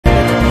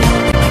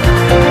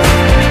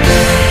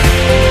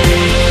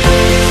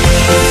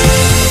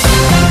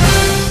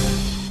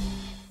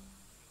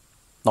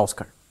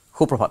নমস্কাৰ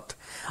সুপ্ৰভাত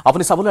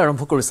আপুনি চাবলৈ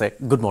আৰম্ভ কৰিছে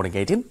গুড মৰ্নিং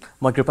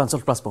 18 মই কৃপাঞ্চল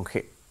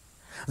প্ৰাসপংখী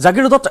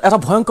জাগিৰোডত এটা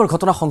ভয়ংকৰ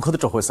ঘটনা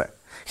সংঘটিত হৈছে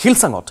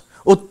হিলসাঙত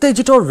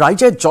উত্তেজিত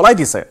ৰাইজে জ্বলাই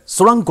দিছে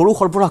চোৰাং গৰু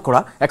সৰবৰাহ কৰা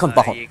এখন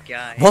বাহন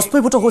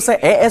ভস্মীভূত হৈছে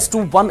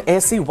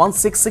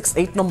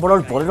AS21AC1668 নম্বৰৰ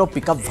বলেৰো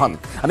পিকআপ ভান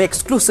আমি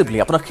এক্সক্লুসিভলি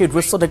আপোনাক সেই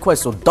দৃশ্য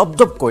দেখুৱাইছো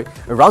দবদবকৈ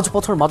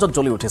ৰাজপথৰ মাজত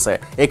জ্বলি উঠিছে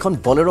এখন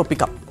বলেৰো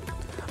পিকআপ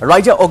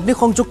ৰাইজে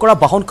অগ্নিসংযোগ কৰা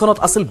বাহনখনত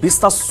আছিল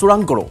 20টা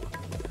চোৰাং গৰু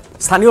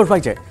স্থানীয়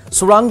ৰাইজে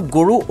চোৰাং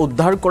গৰু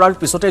উদ্ধাৰ কৰাৰ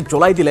পিছতে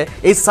জ্বলাই দিলে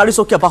এই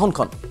চাৰিচকীয়া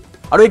বাহনখন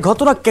আৰু এই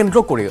ঘটনাক কেন্দ্ৰ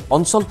কৰি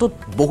অঞ্চলটোত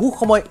বহু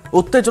সময়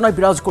উত্তেজনা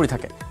বিৰাজ কৰি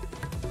থাকে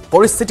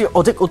পৰিস্থিতি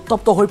অধিক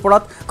উত্তপ্ত হৈ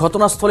পৰাত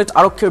ঘটনাস্থলীত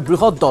আৰক্ষীৰ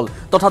বৃহৎ দল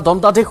তথা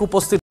দণ্ডাধীশ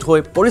উপস্থিত হৈ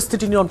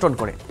পৰিস্থিতি নিয়ন্ত্ৰণ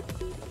কৰে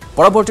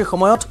পৰৱৰ্তী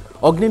সময়ত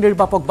অগ্নি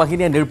নিৰ্বাপক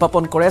বাহিনীয়ে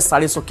নিৰ্বাপন কৰে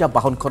চাৰিচকীয়া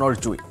বাহনখনৰ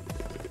জুই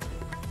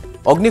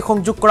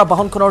অগ্নিসংযোগ কৰা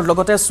বাহনখনৰ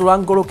লগতে চোৰাং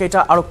গৰু কেইটা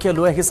আৰক্ষীয়ে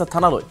লৈ আহিছে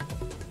থানালৈ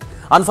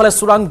আনফালে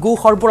চোৰাং গু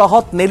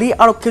সৰবৰাহত নেলি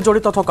আৰক্ষী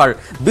জড়িত থকাৰ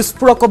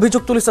বিস্ফোৰক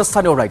অভিযোগ তুলিছে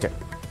স্থানীয় ৰাইজে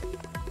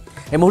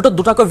এই মুহূৰ্তত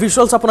দুটাকৈ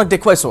ভিজুৱেলছ আপোনাক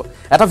দেখুৱাইছো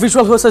এটা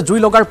ভিজুৱেল হৈছে জুই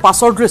লগাৰ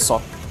পাছৰ দৃশ্য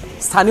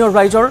স্থানীয়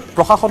ৰাইজৰ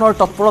প্ৰশাসনৰ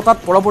তৎপৰতাত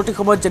পৰৱৰ্তী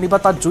সময়ত যেনিবা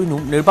তাত জুই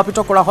নিৰ্বাপিত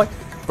কৰা হয়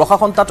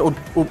প্ৰশাসন তাত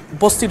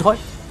উপস্থিত হয়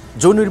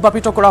জুই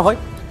নিৰ্বাপিত কৰা হয়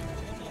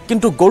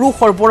কিন্তু গৰু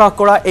সৰবৰাহ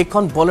কৰা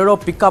এখন বলেৰো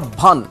পিকআপ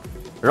ভান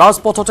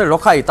ৰাজপথতে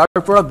ৰখাই তাৰ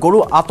পৰা গৰু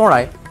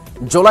আঁতৰাই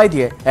জ্বলাই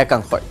দিয়ে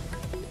একাংশই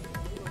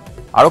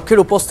আৰক্ষীৰ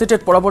উপস্থিতিত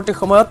পৰৱৰ্তী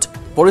সময়ত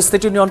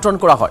পৰিস্থিতি নিয়ন্ত্ৰণ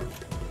কৰা হয়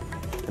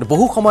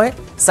বহু সময়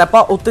চেপা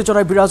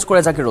উত্তেজনাই বিৰাজ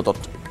কৰে জাগিৰোডত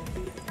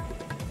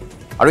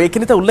আৰু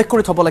এইখিনিতে উল্লেখ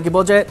কৰি থব লাগিব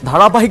যে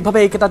ধাৰাবাহিকভাৱে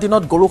এইকেইটা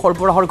দিনত গৰু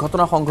সৰবৰাহৰ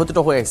ঘটনা সংঘটিত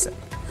হৈ আহিছে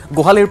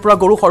গুহালিৰ পৰা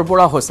গৰু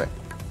সৰবৰাহ হৈছে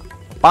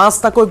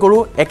 5টাকৈ গৰু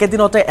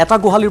একেদিনতে এটা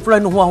গুহালিৰ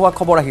পৰাই নোহোৱা হোৱা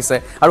খবৰ আহিছে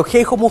আৰু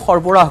সেইসমূহ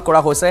সৰবৰাহ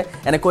কৰা হৈছে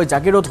এনেকৈ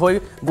জাগিৰোড হৈ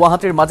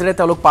গুৱাহাটীৰ মাজেৰে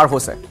তেওঁলোক পাৰ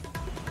হৈছে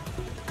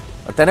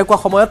তেনেকুৱা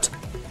সময়ত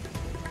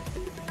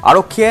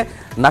আৰক্ষীয়ে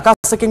নাকা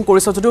চেকিং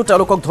কৰিছে যদিও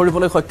তেওঁলোকক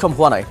ধৰিবলৈ সক্ষম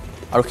হোৱা নাই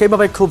আৰু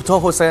সেইবাবে ক্ষুব্ধ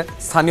হৈছে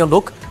স্থানীয়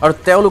লোক আৰু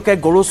তেওঁলোকে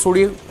গৰু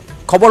চুৰি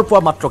খবৰ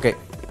পোৱা মাত্ৰকে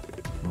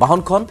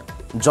বাহনখন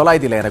জ্বলাই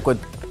দিলে এনেকৈ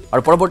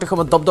আৰু পৰৱৰ্তী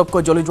সময়ত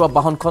দবদবকৈ জ্বলি যোৱা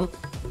বাহনখন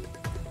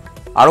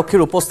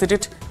আৰক্ষীৰ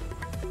উপস্থিতিত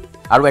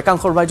আৰু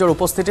একাংশ ৰাইজৰ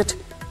উপস্থিতিত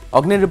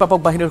অগ্নি নিৰ্বাপক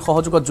বাহিনীৰ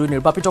সহযোগত জুই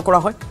নিৰ্বাপিত কৰা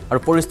হয় আৰু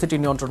পৰিস্থিতি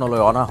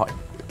নিয়ন্ত্ৰণলৈ অনা হয়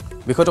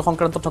বিষয়টো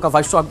সংক্ৰান্তত থকা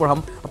ভাষ্য আগবঢ়াম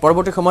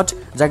পৰৱৰ্তী সময়ত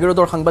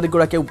জাগিৰোডৰ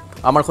সাংবাদিকগৰাকীয়ে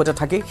আমাৰ সৈতে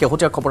থাকি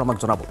শেহতীয়া খবৰ আমাক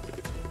জনাব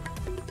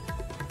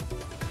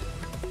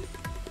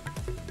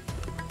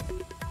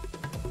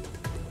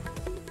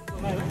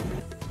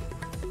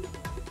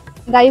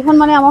গাড়ীখন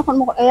মানে আমাৰ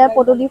সন্মুখত এয়াৰ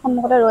পদূলি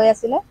সন্মুখতে ৰৈ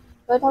আছিলে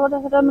ৰৈ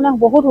থাকোঁতে মানে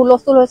বহুত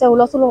হুলস্থুল হৈছে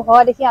হুলস্থুল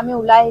হোৱা দেখি আমি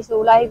ওলাই আহিছোঁ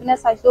ওলাই আহি পিনে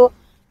চাইছোঁ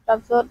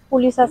তাৰপিছত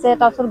পুলিচ আছে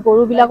তাৰপিছত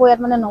গৰুবিলাকো ইয়াত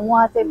মানে নমোৱা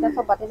আছে এইপিনে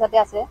চব বাটে চাটে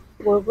আছে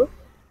গৰুবোৰ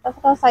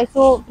তাৰপিছত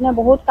চাইছোঁ ইপিনে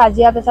বহুত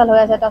কাজিয়া পেচাল হৈ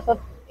আছে তাৰপিছত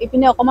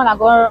ইপিনে অকণমান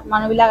আগৰ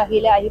মানুহবিলাক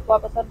আহিলে আহি পোৱাৰ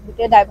পাছত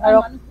গোটেই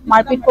ড্ৰাইভাৰক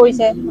মাৰপিট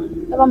কৰিছে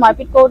তাৰপৰা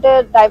মাৰপিট কৰোঁতে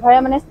ড্ৰাইভাৰে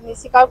মানে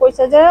স্বীকাৰ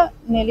কৰিছে যে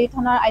নেলি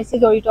থানাৰ IC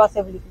জড়িত আছে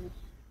বুলি কিনে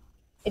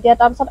এতিয়া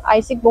তাৰপিছত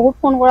ICক বহুত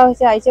ফোন কৰা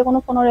হৈছে ICয়ে কোনো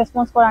ফোনৰ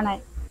ৰেছপন্স কৰা নাই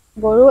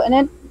গৰু এনে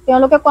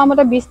তেওঁলোকে কোৱা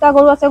মতে 20টা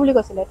গৰু আছে বুলি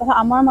কৈছিলে তাৰপিছত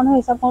আমাৰ মানুহে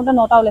হিচাপ কৰোঁতে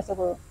 9টা ওলাইছে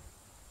গৰু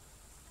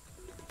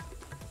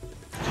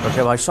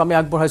ভাষ্য আমি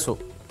আগবঢ়াইছোঁ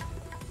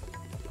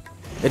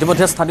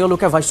ইতিমধ্যে স্থানীয়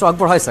লোকে ভাষ্য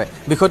আগবঢ়াইছে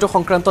বিষয়টো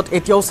সংক্ৰান্তত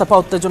এতিয়াও চেপা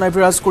উত্তেজনাই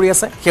বিৰাজ কৰি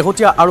আছে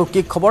শেহতীয়া আৰু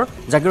কি খবৰ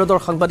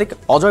জাগিৰোডৰ সাংবাদিক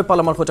অজয় পাল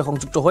আমাৰ সৈতে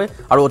সংযুক্ত হৈ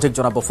আৰু অধিক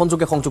জনাব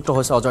ফোনযোগে সংযুক্ত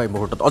হৈছে অজয়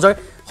মুহূৰ্তত অজয়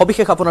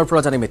সবিশেষ আপোনাৰ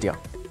পৰা জানিম এতিয়া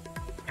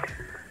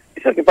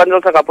কৃপাঞ্জল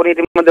থাক আপুনি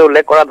ইতিমধ্যে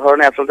উল্লেখ কৰা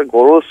ধৰণে আচলতে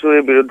গৰু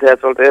চুৰিৰ বিৰুদ্ধে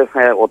আচলতে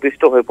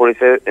অতিষ্ঠ হৈ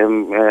পৰিছে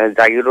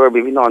জাগিৰোডৰ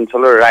বিভিন্ন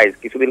অঞ্চলৰ ৰাইজ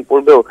কিছুদিন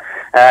পূৰ্বেও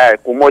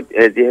কুমৈত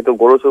যিহেতু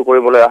গৰু চুৰ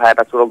কৰিবলৈ অহা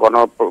এটা চোৰক গণ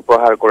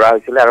প্ৰহাৰ কৰা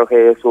হৈছিলে আৰু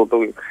সেই চোৰটো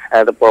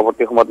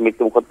পৰৱৰ্তী সময়ত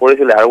মৃত্যুমুখত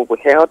পৰিছিলে আৰু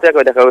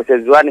শেহতীয়াকৈ দেখা গৈছে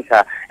যোৱা নিশা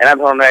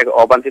এনেধৰণৰ এক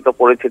অবাঞ্ছিত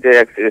পৰিস্থিতিৰ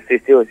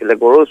সৃষ্টি হৈছিলে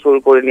গৰু চুৰ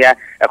কৰি নিয়া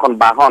এখন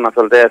বাহন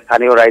আচলতে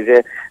স্থানীয় ৰাইজে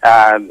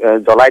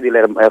জ্বলাই দিলে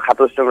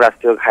 ৭৭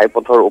 ৰাষ্ট্ৰীয়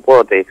ঘাইপথৰ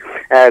ওপৰতেই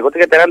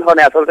গতিকে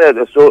তেনেধৰণে আচলতে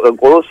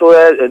গৰু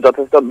চুৰে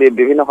যথেষ্ট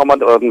বিভিন্ন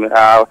সময়ত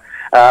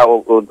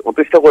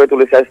অতিষ্ঠ কৰি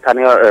তুলিছে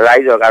স্থানীয়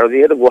ৰাইজক আৰু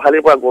যিহেতু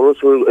গুৱাহাটীৰ পৰা গৰু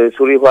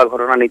চুৰি হোৱা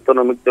ঘটনা নিত্য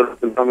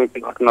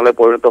নৈমিত্তিক ঘটনালৈ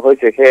পৰিণত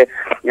হৈছে সেই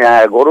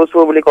গৰু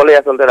চুৰ বুলি ক'লে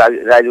আচলতে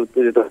ৰাইজ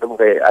উত্তেজিত হৈ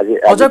পৰে আজি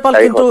অজয়পাল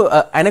কিন্তু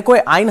এনেকৈ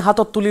আইন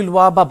হাতত তুলি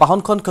লোৱা বা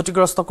বাহনখন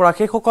ক্ষতিগ্ৰস্ত কৰা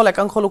সেইসকল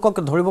একাংশ লোকক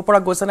ধৰিব পৰা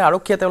গৈছেনে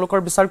আৰক্ষীয়ে তেওঁলোকৰ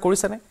বিচাৰ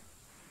কৰিছেনে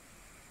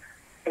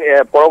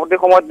পৰৱৰ্তী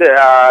সময়ত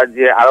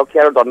যে আৰক্ষী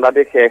আৰু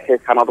দণ্ডাধীশ সেই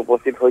স্থানত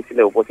উপস্থিত হৈ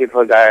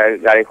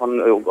গাড়ীখন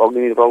অগ্নি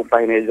নিৰ্বাপক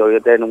বাহিনীৰ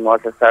জৰিয়তে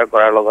নোমোৱাৰ চেষ্টা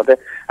কৰাৰ লগতে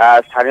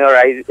স্থানীয়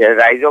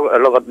ৰাইজৰ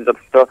লগত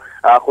যথেষ্ট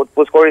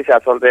সোধপোছ কৰিছে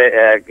আচলতে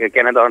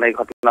কেনেধৰণে এই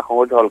ঘটনা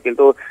সংঘটিত হ'ল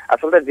কিন্তু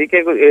আচলতে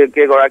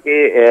কেইগৰাকী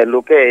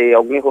লোকে এই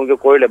অগ্নিসংযোগ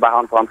কৰিলে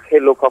বাহনখন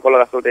সেই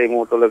লোকসকলক আচলতে এই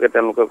মুহূৰ্তলৈকে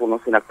তেওঁলোকে কোনো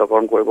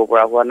চিনাক্তকৰণ কৰিব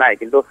পৰা হোৱা নাই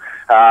কিন্তু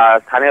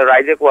স্থানীয়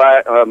ৰাইজে কোৱা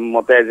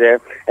মতে যে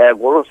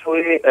গৰু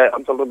চুৰি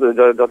অঞ্চলটোত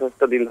যথেষ্ট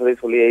দিন ধৰি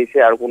চলি আহিছে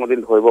আৰু কোনোদিন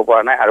ধৰিব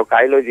পৰা নাই আৰু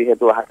কাইলৈ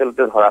যিহেতু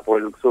হাতেলতে ধৰা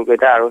পৰিল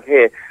চুৰকেইটা আৰু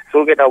সেই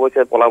চুৰকেইটা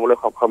অৱশ্যে পলাবলৈ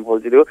সক্ষম হ'ল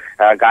যদিও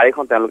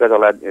গাড়ীখন তেওঁলোকে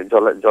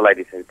জ্বলাই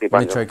দিছে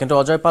নিশ্চয় কিন্তু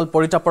অজয়পাল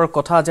পৰিতাপৰ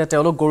কথা যে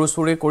তেওঁলোক গৰু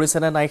চুৰি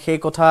কৰিছেনে নাই সেই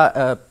কথা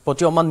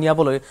প্ৰতীয়মান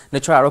নিয়াবলৈ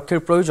নিশ্চয় নিশ্চয়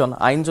আৰক্ষীৰ প্ৰয়োজন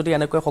আইন যদি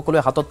এনেকৈ সকলোৱে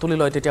হাতত তুলি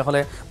লয়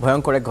তেতিয়াহ'লে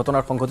ভয়ংকৰ এক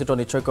ঘটনাৰ সংঘটিত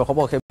নিশ্চয়কৈ হ'ব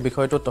সেই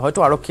বিষয়টোত হয়তো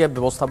আৰক্ষীয়ে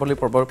ব্যৱস্থাৱলী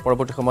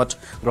পৰৱৰ্তী সময়ত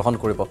গ্ৰহণ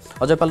কৰিব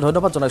অজয় পাল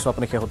ধন্যবাদ জনাইছো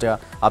আপুনি শেহতীয়া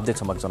আপডেট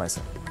আমাক জনাইছে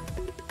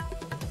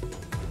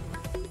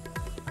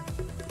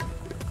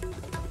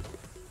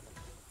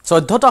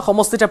 14টা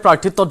সমষ্টিতে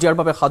প্ৰাৰ্থিত্ব দিয়াৰ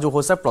বাবে সাজু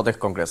হৈছে প্ৰদেশ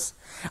কংগ্ৰেছ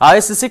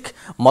আইএসচিক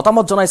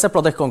মতামত জনাইছে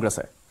প্ৰদেশ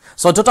কংগ্ৰেছে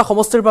 14টা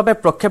সমষ্টিৰ বাবে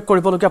প্ৰক্ষেপ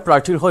কৰিবলগীয়া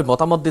প্ৰাৰ্থীৰ হৈ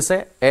মতামত দিছে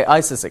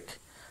এআইচিচিক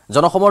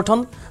জনসমৰ্থন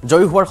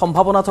জয়ী হোৱাৰ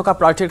সম্ভাৱনা থকা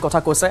প্ৰাৰ্থীৰ কথা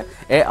কৈছে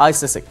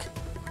এআইচিচিক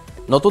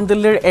নতুন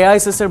দিল্লীৰ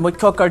এআইচিচিৰ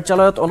মুখ্য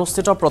কাৰ্যালয়ত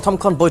অনুষ্ঠিত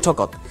প্ৰথমখন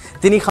বৈঠকত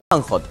তিনি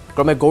সাংসদ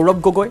ক্ৰমে গৌৰৱ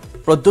গগৈ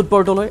প্ৰদ্যুৎ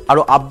বৰদলৈ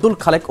আৰু আব্দুল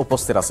খালেক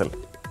উপস্থিত আছিল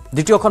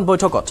দ্বিতীয়খন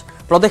বৈঠকত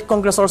প্ৰদেশ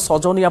কংগ্ৰেছৰ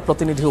 6জনীয়া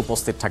প্ৰতিনিধি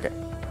উপস্থিত থাকে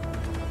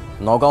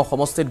নগাঁও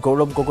সমষ্টিত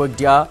গৌৰৱ গগৈক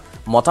দিয়া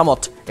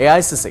মতামত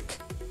এআইচিচিক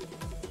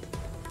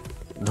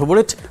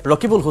ধুবুৰীত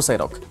ৰকিবুল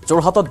হুছেইনক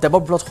যোৰহাটত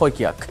দেৱব্ৰত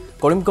শইকীয়াক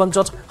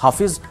কৰিমগঞ্জত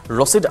হাফিজ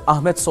ৰছিদ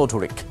আহমেদ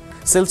চৌধুৰীক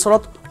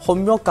শিলচৰত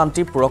সৌম্য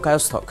কান্তি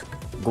পুৰকায়স্থক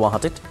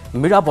গুৱাহাটীত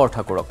মীৰা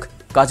বৰঠাকুৰক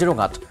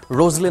কাজিৰঙাত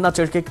ৰজলিনা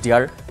তিৰ্কিক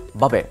দিয়াৰ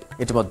বাবে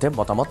ইতিমধ্যে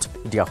মতামত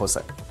দিয়া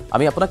হৈছে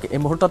আমি আপোনাক এই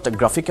মুহূৰ্তত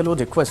গ্ৰাফিকেলো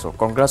দেখুৱাইছো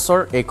কংগ্ৰেছৰ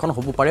এইখন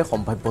হ'ব পাৰে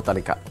সম্ভাৱ্য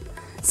তালিকা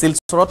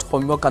শিলচৰত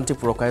সৌম্য কান্তি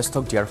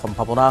পুৰকায়স্থক দিয়াৰ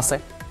সম্ভাৱনা আছে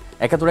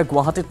একেদৰে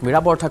গুৱাহাটীত মীৰা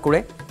বৰঠাকুৰে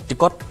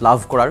টিকট লাভ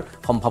কৰাৰ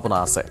সম্ভাৱনা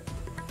আছে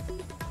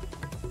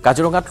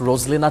কাজিৰঙাত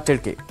ৰজলিনা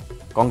তিৰ্কি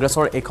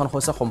কংগ্ৰেছৰ এইখন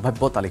হৈছে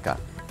সম্ভাৱ্য তালিকা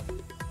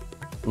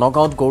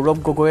নগাঁৱত গৌৰৱ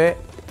গগৈয়ে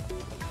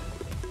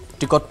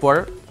টিকট পোৱাৰ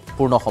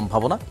পূৰ্ণ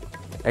সম্ভাৱনা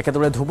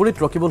একেদৰে ধুবুৰীত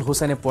ৰকিবুল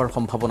হুছেইনে পোৱাৰ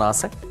সম্ভাৱনা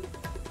আছে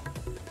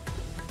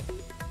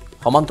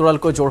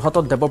সমান্তৰালকৈ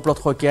যোৰহাটত দেৱব্ৰত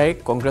শইকীয়াই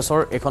কংগ্ৰেছৰ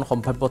এইখন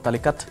সম্ভাৱ্য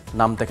তালিকাত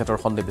নাম তেখেতৰ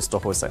সন্নিৱিষ্ট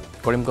হৈছে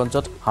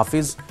কৰিমগঞ্জত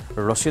হাফিজ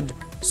ৰছিদ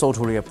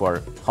চৌধুৰীয়ে পোৱাৰ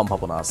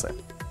সম্ভাৱনা আছে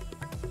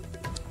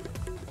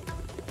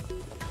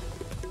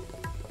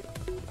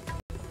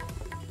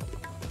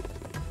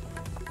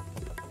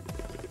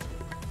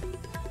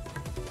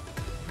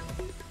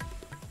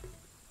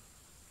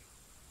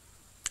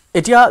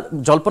এতিয়া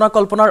জল্পনা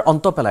কল্পনাৰ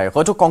অন্ত পেলাই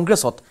হয়তো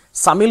কংগ্ৰেছত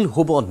সামিল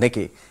হ'ব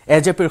নেকি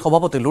এজেপিৰ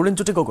সভাপতি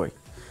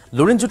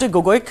লুৰিণজ্যোতি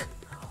গগৈক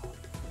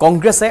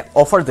কংগ্ৰেছে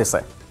অফাৰ দিছে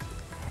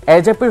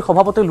এজেপিৰ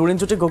সভাপতি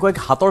লুৰিণজ্যোতি গগৈক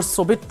হাতৰ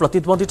ছবিত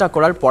প্ৰতিদ্বন্দ্বিতা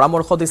কৰাৰ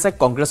পৰামৰ্শ দিছে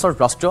কংগ্ৰেছৰ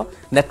ৰাষ্ট্ৰীয়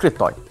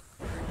নেতৃত্বই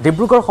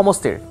ডিব্ৰুগড়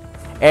সমষ্টিৰ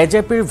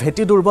এজেপিৰ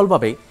ভেটি দুৰ্বল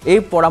বাবে এই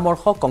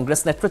পৰামৰ্শ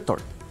কংগ্ৰেছ নেতৃত্বৰ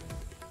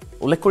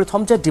উল্লেখ কৰি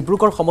থম যে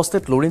ডিব্ৰুগড়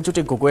সমষ্টিত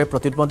লুৰিণজ্যোতি গগৈয়ে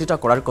প্ৰতিদ্বন্দ্বিতা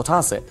কৰাৰ কথা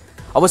আছে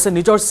অৱশ্যে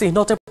নিজৰ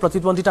চিহ্নতে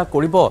প্ৰতিদ্বন্দ্বিতা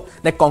কৰিব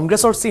নে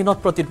কংগ্ৰেছৰ চিহ্নত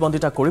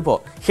প্ৰতিদ্বন্দ্বিতা কৰিব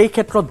সেই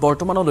ক্ষেত্ৰত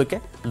বৰ্তমানলৈকে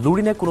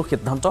লুৰিণে কোনো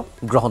সিদ্ধান্ত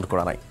গ্ৰহণ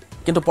কৰা নাই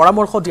কিন্তু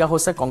পৰামৰ্শ দিয়া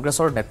হৈছে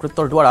কংগ্ৰেছৰ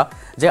নেতৃত্বৰ দ্বাৰা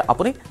যে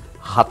আপুনি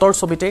হাতৰ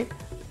ছবিতে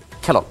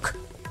খেলক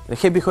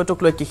সেই বিষয়টোক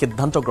লৈ কি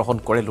সিদ্ধান্ত গ্ৰহণ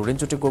কৰে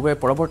লুৰিণজ্যোতি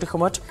গগৈয়ে পৰৱৰ্তী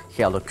সময়ত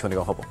সেয়া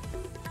লক্ষণীয় হ'ব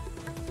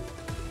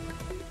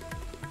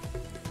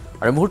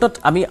আৰু মুহূৰ্তত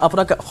আমি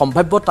আপোনাক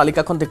সম্ভাৱ্য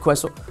তালিকাখন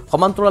দেখুৱাইছো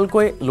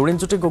সমান্তৰালকৈ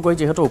লুৰিণজ্যোতি গগৈ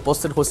যেহেতু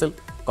উপস্থিত হৈছিল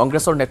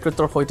কংগ্ৰেছৰ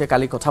নেতৃত্বৰ সৈতে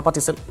কালি কথা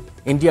পাতিছিল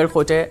ইণ্ডিয়াৰ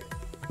সৈতে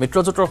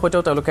মিত্ৰজোঁটৰ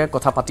সৈতেও তেওঁলোকে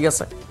কথা পাতি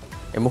আছে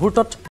এই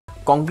মুহূৰ্তত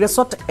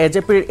কংগ্ৰেছত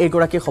এজেপিৰ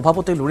এইগৰাকী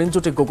সভাপতি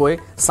লুৰিণজ্যোতি গগৈ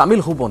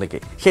সামিল হ'ব নেকি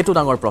সেইটো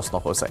ডাঙৰ প্ৰশ্ন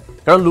হৈছে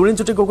কাৰণ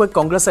লুৰিণজ্যোতি গগৈক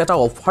কংগ্ৰেছে এটা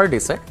অফাৰ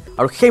দিছে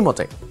আৰু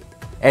সেইমতে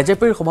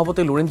এজেপিৰ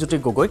সভাপতি লুৰিণজ্যোতি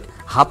গগৈক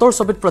হাতৰ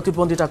ছবিত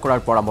প্ৰতিদ্বন্দ্বিতা কৰাৰ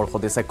পৰামৰ্শ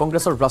দিছে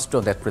কংগ্ৰেছৰ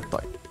ৰাষ্ট্ৰীয়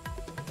নেতৃত্বই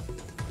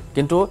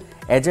কিন্তু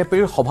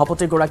এজেপিৰ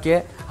সভাপতিগৰাকীয়ে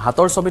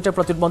হাতৰ ছবিতে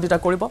প্ৰতিদ্বন্দ্বিতা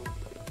কৰিব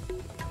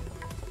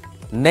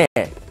নে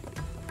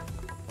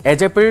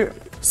এজেপিৰ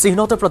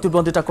চিহ্নতে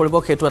প্ৰতিদ্বন্দ্বিতা কৰিব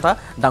সেইটো এটা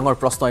ডাঙৰ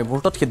প্ৰশ্ন এই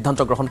মুহূৰ্তত সিদ্ধান্ত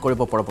গ্ৰহণ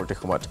কৰিব পৰৱৰ্তী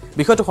সময়ত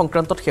বিষয়টো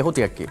সংক্ৰান্তত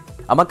শেহতীয়াকৈ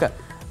আমাক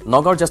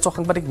নগৰ জ্যেষ্ঠ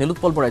সাংবাদিক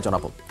নীলোৎপল বৰাই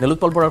জনাব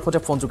নীলোৎপল বৰাৰ সৈতে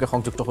ফোনযোগে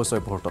সংযুক্ত হৈছে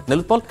এই মুহূৰ্তত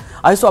নীলোৎপল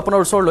আহিছোঁ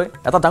আপোনাৰ ওচৰলৈ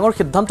এটা ডাঙৰ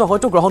সিদ্ধান্ত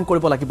হয়তো গ্ৰহণ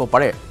কৰিব লাগিব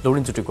পাৰে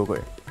লুৰিণজ্যোতি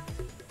গগৈয়ে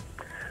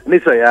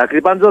নিশ্চয়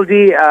কৃপাঞ্জল যি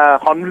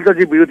সন্মিলিত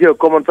যি বিৰোধী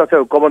ঐক্যমঞ্চ আছে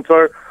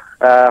ঐক্যমঞ্চৰ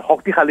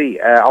শক্তিশালী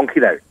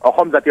অংশীদাৰ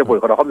অসম জাতীয়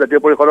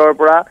পৰিষদৰ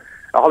পৰা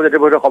অসম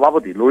জাতীয় পৰিষদৰ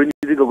সভাপতি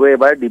লুৰিণজ্যোতি গগৈ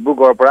এবাৰ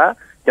ডিব্ৰুগড়ৰ পৰা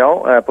তেওঁ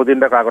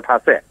প্ৰতিদ্বন্দ্বিতা কৰাৰ কথা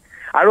আছে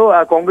আৰু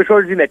কংগ্ৰেছৰ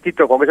যি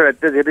নেতৃত্ব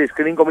যিহেতু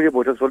স্ক্ৰিনিং কমিটিৰ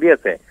বৈঠক চলি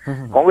আছে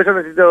কংগ্ৰেছৰ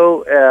নেতৃত্ব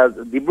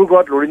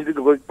ডিব্ৰুগড়ত লুৰিণজ্যোতি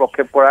গগৈক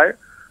প্ৰক্ষেপ কৰাৰ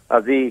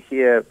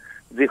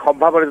যি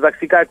সম্ভাৱনা তাক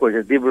স্বীকাৰ কৰিছে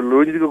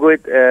লুৰিণজ্যোতি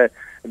গগৈক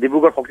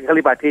ডিব্ৰুগড়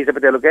শক্তিশালী প্ৰাৰ্থী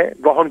হিচাপে তেওঁলোকে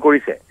গ্ৰহণ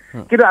কৰিছে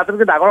কিন্তু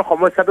আটাইতকৈ ডাঙৰ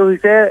সমস্যাটো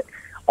হৈছে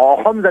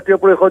অসম জাতীয়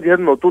পৰিষদ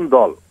যিহেতু নতুন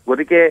দল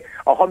গতিকে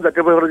অসম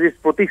জাতীয় পৰিষদৰ যি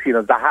প্ৰতীক চিহ্ন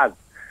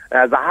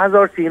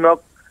জাহাজৰ চিহ্নক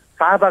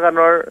চাহ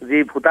বাগানৰ যি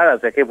ভোটাৰ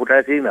আছে সেই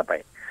ভোটাৰে চিনি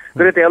নাপায়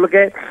গতিকে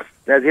তেওঁলোকে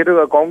যিহেতু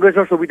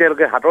কংগ্ৰেছৰ ছবি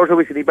তেওঁলোকে হাতৰ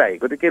ছবি চিনি পায়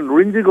গতিকে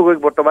লুৰিণজ্যোতি গগৈক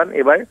বৰ্তমান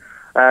এইবাৰ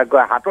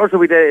হাতৰ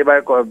ছবিতে এইবাৰ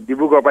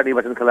ডিব্ৰুগড়ৰ পৰা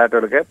নিৰ্বাচন খেলাৰ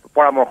তেওঁলোকে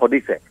পৰামৰ্শ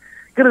দিছে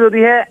কিন্তু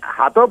যদিহে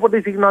হাতৰ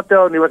প্ৰতীক চিহ্নত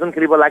তেওঁ নিৰ্বাচন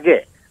খেলিব লাগে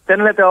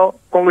তেনেহ'লে তেওঁ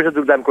কংগ্ৰেছত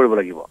যোগদান কৰিব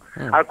লাগিব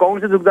আৰু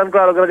কংগ্ৰেছত যোগদান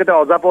কৰাৰ লগে লগে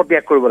তেওঁ অজাপ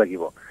ত্যাগ কৰিব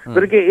লাগিব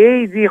গতিকে এই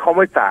যি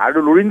সমস্যা আৰু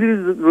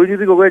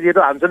লুৰিণজ্যোতি গগৈ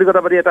যিহেতু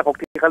আঞ্চলিকতাবাদী এটা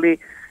শক্তিশালী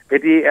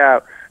ভেটি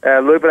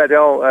লৈ পেলাই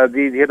তেওঁ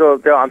যিহেতু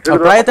তেওঁ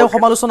প্ৰায় তেওঁ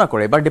সমালোচনা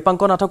কৰে এবাৰ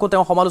দীপাংকৰ নাথকো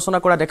তেওঁ সমালোচনা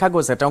কৰা দেখা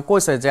গৈছে তেওঁ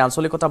কৈছে যে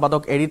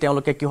আঞ্চলিকতাবাদক এৰি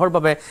তেওঁলোকে কিহৰ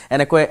বাবে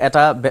এনেকৈ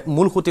এটা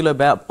মূল খুঁটিলৈ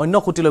অন্য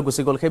খুঁটিলৈ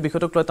গুচি গ'ল সেই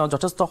বিষয়টোক লৈ তেওঁ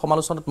যথেষ্ট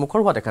সমালোচনাত মুখৰ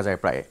হোৱা দেখা যায়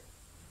প্ৰায়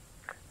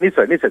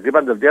নিশ্চয়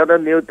কৃপাঞ্জল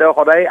তেওঁ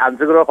সদায়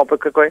আঞ্চলিকৰ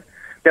সপক্ষে কয়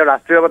তেওঁ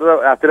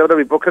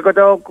ৰাষ্ট্ৰীয়তাৰ বিপক্ষে কয়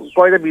তেওঁ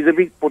কয় যে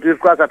বিজেপিক প্ৰতিৰোধ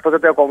কৰাৰ স্বাৰ্থতে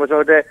তেওঁ কংগ্ৰেছৰ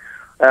সৈতে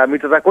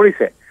মিত্ৰতা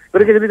কৰিছে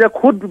গতিকে যদি তেওঁ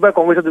খুদ বা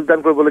কংগ্ৰেছত যোগদান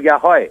কৰিবলগীয়া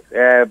হয়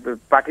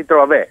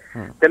প্ৰাৰ্থিত্বৰ বাবে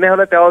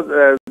তেনেহলে তেওঁৰ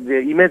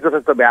ইমেজ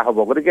যথেষ্ট বেয়া হ'ব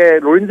গতিকে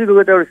লৰিণজী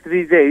গগৈ তেওঁৰ স্থিতি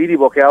যে এৰি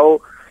দিব সেয়াও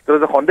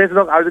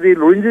সন্দেহজনক আৰু যদি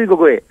লৰিণজী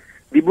গগৈয়ে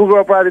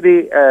ডিব্ৰুগড়ৰ পৰা যদি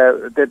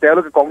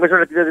তেওঁলোকে কংগ্ৰেছৰ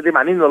নেতৃত্ব যদি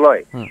মানি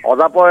নলয়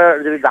অজাপৰ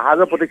যদি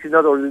জাহাজৰ প্ৰতীক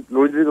চিহ্নত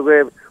লৰিণজী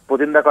গগৈয়ে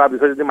প্ৰতিনিধিত্ব কৰাৰ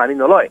বিষয়ে যদি মানি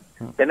নলয়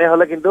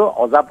তেনেহলে কিন্তু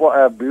অজাপ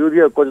বিৰোধী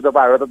ঐক্যজোঁটৰ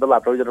পৰা আৰু এটা দল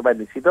আঁতৰি যোৱাৰ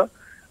পৰা নিশ্চিত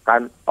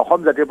কাৰণ অসম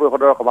জাতীয়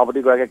পৰিষদৰ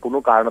সভাপতিগৰাকীয়ে কোনো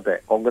কাৰণতে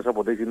কংগ্ৰেছৰ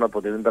প্ৰতীক চিহ্নত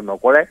প্ৰতিনিধিত্ব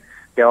নকৰে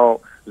তেওঁ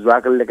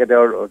যোৱাকালিলৈকে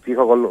তেওঁৰ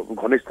যিসকল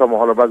ঘনিষ্ঠ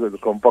মহলৰ পৰা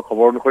গম্পক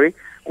খবৰ অনুসৰি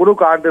কোনো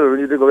কাৰণতে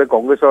লৰিণজী গগৈ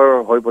কংগ্ৰেছৰ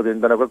হৈ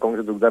প্ৰতিনিধিত্ব নকৰে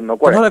কংগ্ৰেছত যোগদান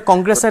নকৰে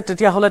কংগ্ৰেছে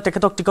তেতিয়াহ'লে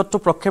তেখেতক টিকটটো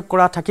প্ৰক্ষেপ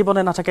কৰা থাকিব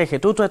নে নাথাকে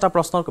সেইটোতো এটা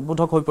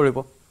প্ৰশ্নবোধক হৈ পৰিব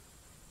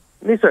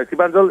নিশ্চয়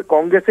কৃপাঞ্জল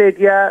কংগ্ৰেছে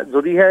এতিয়া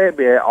যদিহে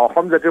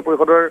অসম জাতীয়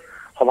পৰিষদৰ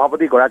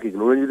সভাপতিগৰাকীক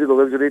লৰিণজী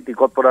গগৈক যদি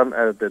টিকট প্ৰদান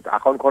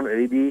আসনখন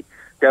এৰি দি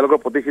তেওঁলোকৰ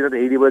প্ৰতীক চিহ্নত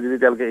এৰি দিবলৈ যদি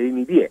তেওঁলোকে এৰি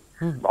নিদিয়ে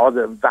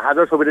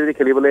জাহাজৰ ছবিতে যদি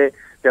খেলিবলৈ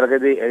তেওঁলোকে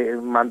যদি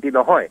মান্তি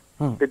নহয়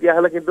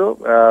তেতিয়াহ'লে কিন্তু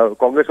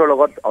কংগ্ৰেছৰ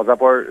লগত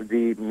অজাপৰ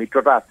যি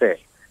মিত্ৰতা আছে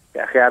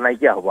সেয়া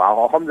নাইকিয়া হ'ব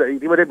অসম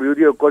ইতিমধ্যে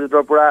বিৰোধী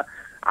ঐক্যজোঁটৰ পৰা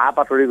আপ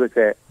আঁতৰি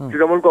গৈছে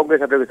তৃণমূল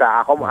কংগ্ৰেছ আঁতৰি গৈছে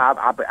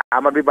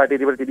আম আদমি পাৰ্টি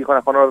ইতিমধ্যে 3খন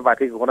আসনৰ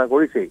প্ৰাৰ্থী ঘোষণা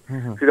কৰিছেই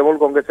তৃণমূল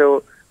কংগ্ৰেছেও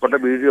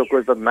বৰ্তমান বিৰোধী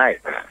ঐক্যজোঁটত নাই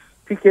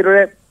ঠিক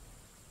সেইদৰে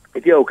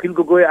এতিয়া অখিল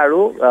গগৈ আৰু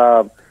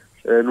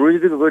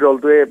লৰিণজী গগৈ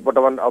দলটোৱে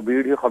বৰ্তমান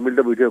সন্মিলিত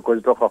বিৰোধী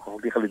ঐক্যজোঁটৰ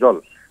শক্তিশালী দল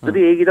যদি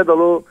এইকেইটা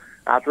দলো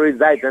আঁতৰি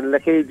যায় তেনেহ'লে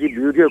সেই যি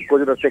বিৰোধী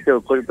ঐক্যজোঁট আছে সেই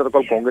ঐক্যজোঁটত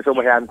অকল কংগ্ৰেছৰ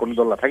বাহিৰে আন কোনো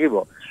দল নাথাকিব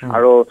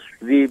আৰু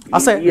যি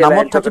আছে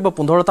নামত থাকিব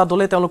 15টা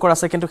দলে তেওঁলোকৰ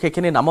আছে কিন্তু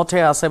সেইখিনি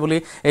নামতহে আছে বুলি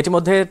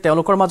ইতিমধ্যে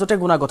তেওঁলোকৰ মাজতে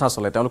গুণা কথা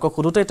চলে তেওঁলোকক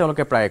সোধোতেই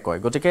তেওঁলোকে প্ৰায় কয়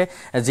গতিকে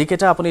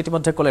যিকেইটা আপুনি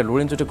ইতিমধ্যে ক'লে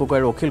লৰিণজী গগৈ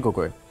আৰু অখিল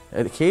গগৈ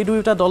সেই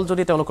দুয়োটা দল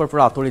যদি তেওঁলোকৰ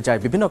পৰা আঁতৰি যায়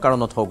বিভিন্ন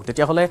কাৰণত হওক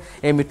তেতিয়াহ'লে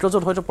এই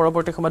মিত্ৰজোঁট হয়তো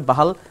পৰৱৰ্তী সময়ত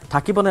বাহাল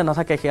থাকিব নে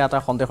নাথাকে সেয়া এটা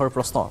সন্দেহৰ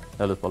প্ৰশ্ন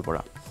ললিতপল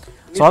বৰা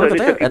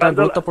স্বাভাৱিকতে এটা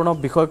গুৰুত্বপূৰ্ণ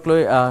বিষয়ক লৈ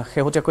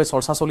শেহতীয়াকৈ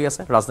চৰ্চা চলি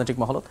আছে ৰাজনৈতিক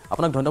মহলত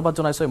আপোনাক ধন্যবাদ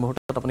জনাইছোঁ এই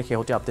মুহূৰ্তত আপুনি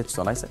শেহতীয়া আপডেট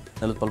জনাইছে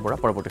ললিতপল বৰা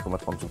পৰৱৰ্তী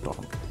সময়ত সংযুক্ত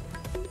হ'ম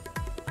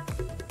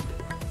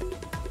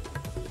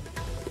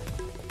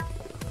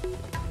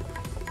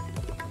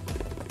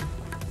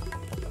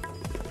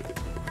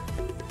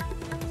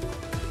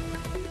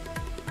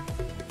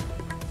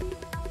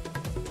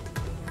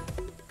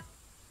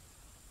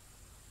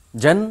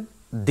যেন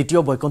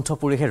দ্বিতীয়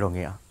বৈকুণ্ঠপুৰীহে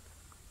ৰঙীয়া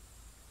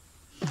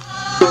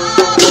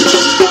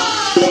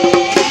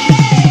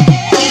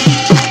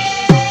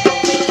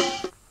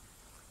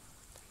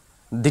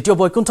দ্বিতীয়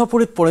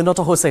বৈকুণ্ঠপুৰীত পৰিণত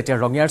হৈছে এতিয়া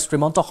ৰঙিয়াৰ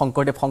শ্ৰীমন্ত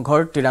শংকৰদেৱ সংঘৰ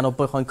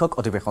 93 সংখ্যক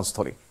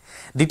অধিৱেশনস্থলী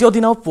দ্বিতীয়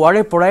দিনাও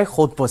পুৱাৰে পৰাই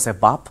সোঁত বৈছে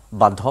বাপ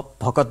বান্ধৱ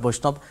ভকত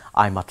বৈষ্ণৱ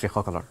আই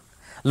মাতৃসকলৰ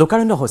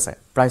লোকাৰণ্য হৈছে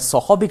প্ৰায়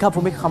 600 বিঘা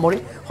ভূমিক সামৰি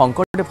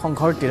শংকৰদেৱ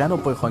সংঘৰ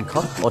 93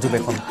 সংখ্যক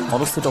অধিৱেশন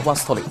অনুষ্ঠিত হোৱা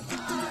স্থলী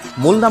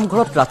মূল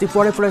নামঘৰত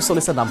ৰাতিপুৱাৰে পৰাই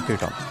চলিছে নাম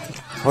কীৰ্তন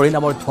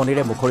হৰিনামৰ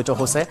ধ্বনিৰে মুখৰিত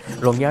হৈছে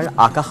ৰঙিয়াৰ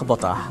আকাশ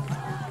বতাহ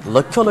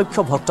লক্ষ লক্ষ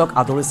ভক্তক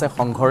আদৰিছে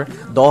সংঘৰ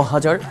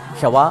 10,000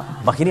 সেৱা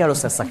বাহিনী আৰু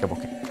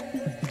স্বেচ্ছাসেৱকে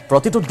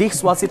প্ৰতিটো দিশ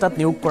চোৱাচিতাত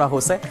নিয়োগ কৰা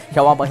হৈছে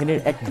সেৱা বাহিনীৰ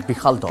এক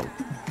বিশাল দল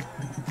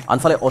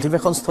আনফালে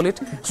অধিৱেশনস্থলীত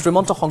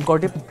শ্ৰীমন্ত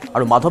শংকৰদেৱ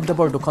আৰু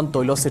মাধৱদেৱৰ দুখন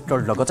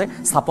তৈলচিত্ৰৰ লগতে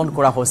স্থাপন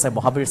কৰা হৈছে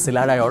মহাবীৰ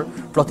চিলাৰায়ৰ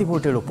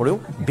প্ৰতিমূৰ্তিৰ উপৰিও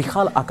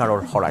বিশাল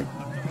আকাৰৰ শৰাই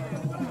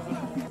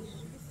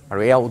আৰু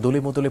এয়া উদুলি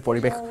মুদুলি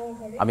পৰিৱেশ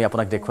আমি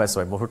আপোনাক দেখুৱাইছো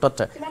এই মুহূৰ্তত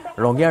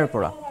ৰঙিয়াৰ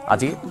পৰা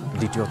আজি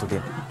দ্বিতীয়টো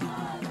দিন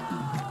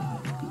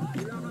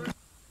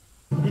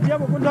দ্বিতীয়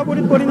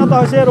বৈকুণ্ঠপুৰীত পৰিণত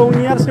হৈছে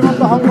ৰঙিয়াৰ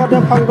শ্ৰীমন্ত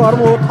শংকৰদেৱ সংঘৰ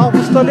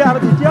মহোৎসৱস্থলী আৰু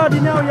দ্বিতীয়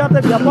দিনাও ইয়াতে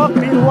ব্যাপক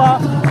ভিৰ হোৱা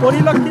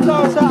পৰিলক্ষিত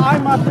হৈছে আই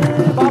মাতৃ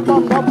বা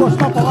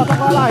বৈষ্ণৱ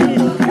ভকতসকল আহি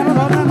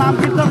এনেধৰণে নাম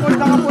কীৰ্তন কৰি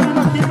থকা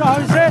পৰিলক্ষিত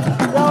হৈছে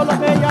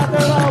তেওঁলোকে ইয়াতে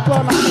নাম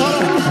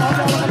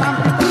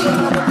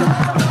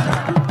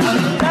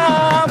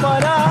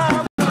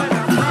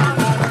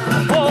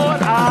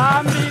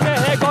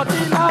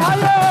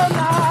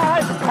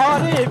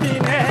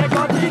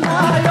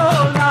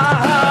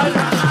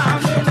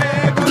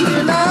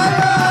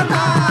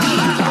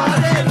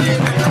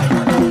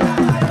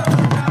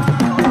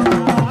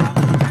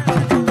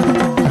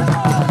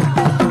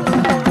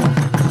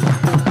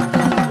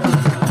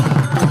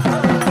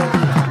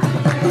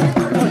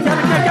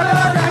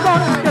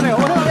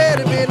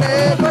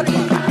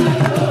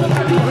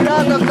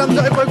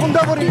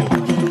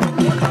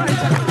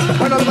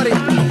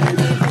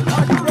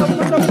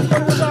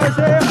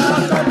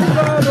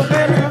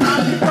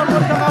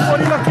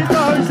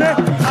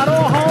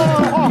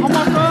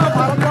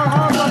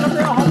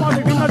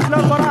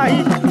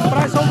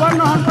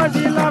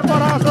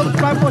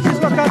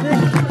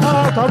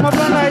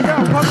ধৰ্মপ্ৰাণ ৰাইজে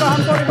অংশগ্ৰহণ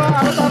কৰিব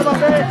আৰু তাৰ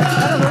বাবে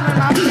এনেধৰণে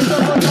নাম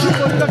কীৰ্তন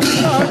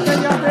পৰিলক্ষিত হৈছে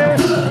ইয়াতে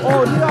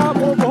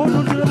বহু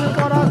দূৰ দূৰণিৰ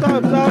পৰা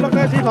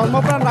তেওঁলোকে যি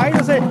ধৰ্মপ্ৰাণ ৰাইজ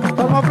আছে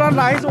ধৰ্মপ্ৰাণ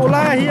ৰাইজ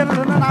ওলাই আহি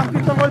এনেধৰণে নাম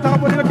কীৰ্তন কৰি থকা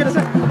পৰিলক্ষিত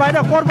আছে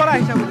বাইদেউ ক'ৰ পৰা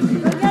আহিছে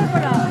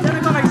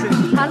কেনেকুৱা লাগিছে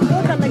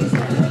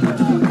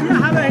কি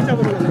আশালৈ আহিছে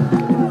আপোনালোকে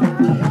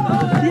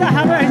কি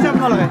আশালৈ আহিছে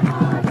আপোনালোকে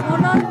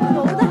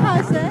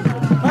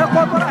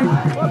ক'ৰ পৰা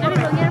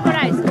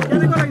আহিছে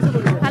কেনেকুৱা লাগিছে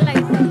ভাল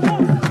লাগিছে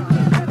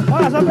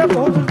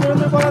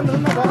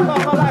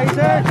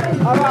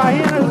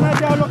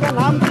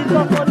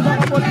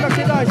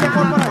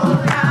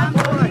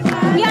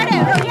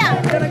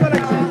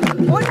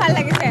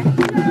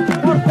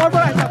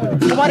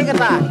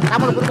কেইটা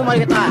তামোল কুমাৰী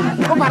কেইটা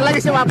খুব ভাল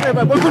লাগিছে বাপৰে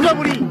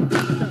বৈকুণ্ঠপুৰী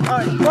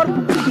হয়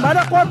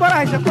বাইদেউ ক'ৰ পৰা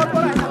আহিছে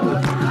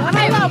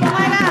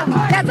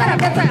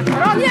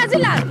ৰঙীয়া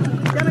জিলাৰ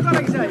কেনেকুৱা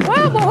লাগিছে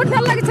বহুত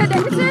ভাল লাগিছে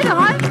দেখিছে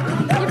নহয়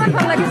কিমান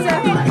ভাল লাগিছে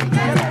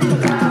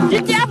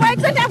যেতিয়া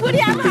বৈকুণ্ঠ ফুৰি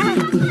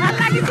ভাল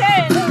লাগিছে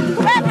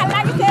খুবেই ভাল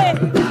লাগিছে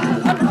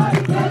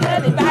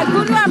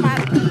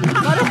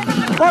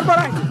ক'ৰ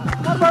পৰা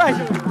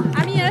আহিছে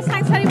আমি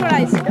চাংচাৰিৰ পৰা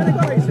আহিছো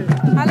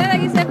ভালে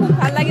লাগিছে খুব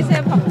ভাল লাগিছে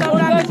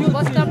ভক্তপুৰা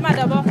বৈষ্ণৱ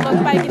মাধৱক লগ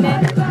পাই কিনে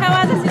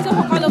সেৱা যাচিছো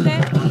সকলোকে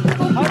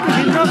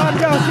বিভিন্ন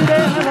কাৰ্যসূচীৰে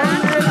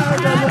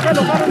লোকে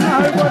লোকাৰণ্য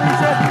হৈ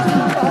পৰিছে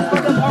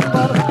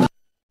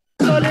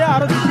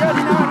আৰু দ্বিতীয়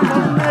দিনা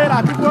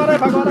ৰাতিপুৱাৰে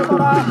ভাগৰে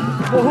পৰা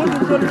বহু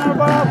দূৰদূৰণিৰ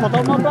পৰা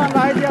ধৰ্মপ্ৰাণ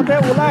ৰাইজ ইয়াতে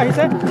ওলাই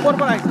আহিছে ক'ৰ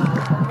পৰা আহিছে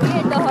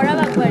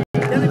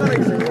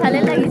ভালে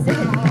লাগিছে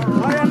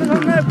হয়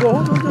এনেধৰণে বহু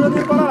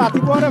দূৰদূৰণিৰ পৰা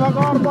ৰাতিপুৱাৰে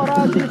ভাগৰ পৰা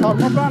যি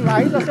ধৰ্মপ্ৰাণ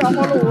ৰাইজ আছে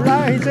সকলো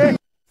ওলাই আহিছে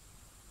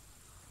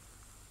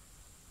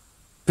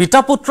পিতা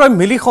পুত্ৰই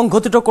মিলি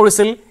সংঘটিত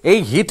কৰিছিল এই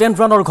হিট এণ্ড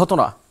ৰানৰ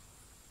ঘটনা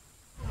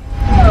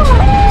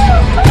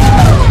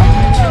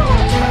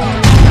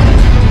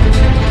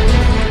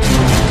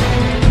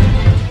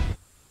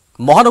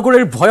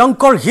মহানগৰীৰ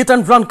ভয়ংকৰ হিট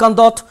এণ্ড ৰান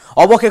কাণ্ডত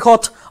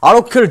অৱশেষত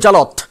আৰক্ষীৰ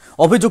জালত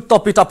অভিযুক্ত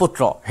পিতা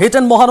পুত্ৰ হিট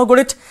এণ্ড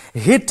মহানগৰীত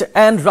হিট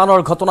এণ্ড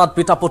ৰানৰ ঘটনাত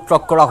পিতা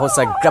পুত্ৰক কৰা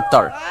হৈছে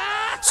গ্ৰেপ্তাৰ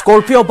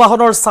স্কৰ্পিঅ'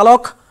 বাহনৰ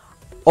চালক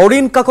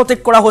অৰিণ কাকতিক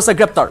কৰা হৈছে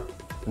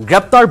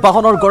গ্ৰেপ্তাৰ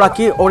বাহনৰ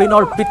গৰাকী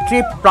অৰিণৰ পিতৃ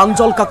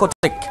প্ৰাঞ্জল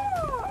কাকতিক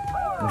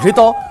ধৃত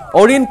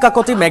অৰিণ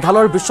কাকতি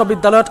মেঘালয়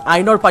বিশ্ববিদ্যালয়ত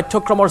আইনৰ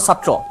পাঠ্যক্ৰমৰ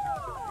ছাত্ৰ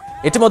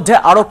ইতিমধ্যে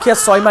আৰক্ষীয়ে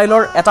 6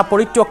 মাইলৰ এটা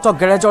পৰিত্যক্ত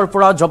গেৰেজৰ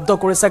পৰা জব্দ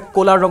কৰিছে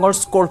ক'লা ৰঙৰ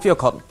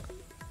স্কৰ্পিঅ'খন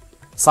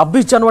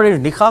 26 জানুৱাৰীৰ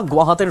নিশা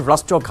গুৱাহাটীৰ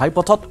ৰাষ্ট্ৰীয়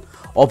ঘাইপথত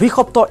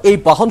অভিশপ্ত এই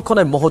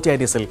বাহনখনে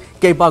মহতিয়াই দিছিল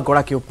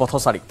কেইবাগৰাকীও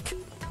পথচাৰীক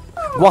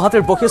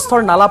গুৱাহাটীৰ বশিষ্ঠৰ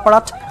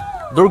নালাপাৰাত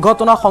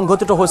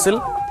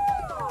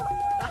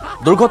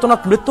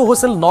দুৰ্ঘটনাত মৃত্যু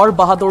হৈছিল নৰ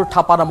বাহাদুৰ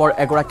থাপা নামৰ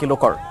এগৰাকী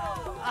লোকৰ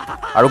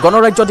আৰু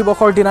গণৰাজ্য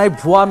দিৱসৰ দিনাই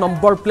ভুৱা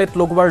নম্বৰ প্লেট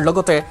লগোৱাৰ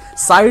লগতে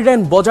সাইৰেন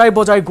বজাই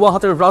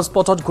গুৱাহাটীৰ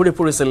ৰাজপথত ঘূৰি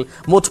ফুৰিছিল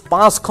মুঠ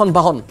 5খন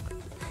বাহন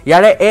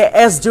ইয়াৰে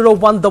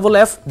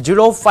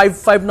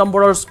AS01FF055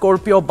 নম্বৰৰ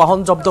স্কৰ্পিঅ' বাহন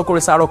জব্দ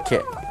কৰিছে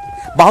আৰক্ষীয়ে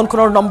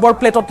বাহনখনৰ নম্বৰ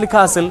প্লেটত লিখা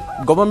আছিল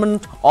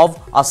গভৰ্ণমেণ্ট অফ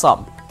আছাম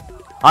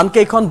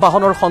আনকেইখন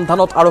বাহনৰ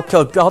সন্ধানত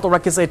আৰক্ষীয়ে অব্যাহত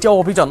ৰাখিছে এতিয়াও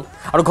অভিযান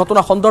আৰু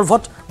ঘটনা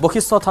সন্দৰ্ভত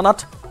বশিষ্ঠ থানাত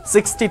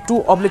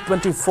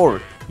 62/24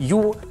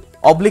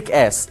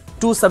 U/S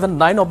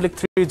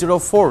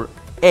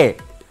 279/304A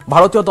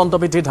ভাৰতীয়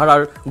দণ্ডবিধি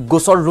ধাৰাৰ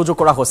গোচৰ ৰুজু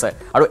কৰা হৈছে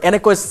আৰু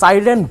এনেকৈ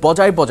সাইৰেন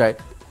বজাই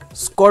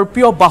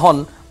স্কৰ্পিঅ' বাহন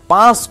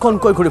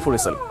 5খনকৈ ঘূৰি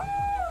ফুৰিছিল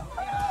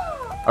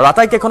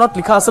ৰাতাইকেখনত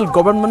লিখা আছিল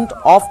গভৰ্ণমেণ্ট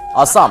অফ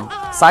আছাম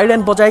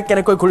সাইৰেন বজাই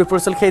কেনেকৈ ঘূৰি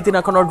ফুৰিছিল সেই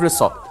দিনাখনৰ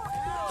দৃশ্য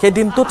সেই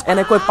দিনটোত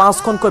এনেকৈ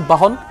 5খনকৈ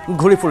বাহন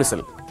ঘূৰি ফুৰিছিল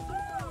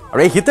আৰু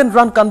এই হিট এণ্ড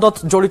ৰান কাণ্ডত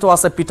জড়িত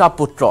আছে পিতা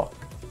পুত্ৰ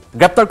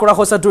গ্ৰেপ্তাৰ কৰা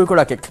হৈছে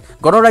দুয়োগৰাকীক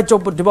গণৰাজ্য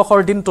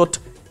দিৱসৰ দিনটোত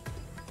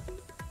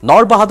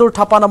নৰ বাহাদুৰ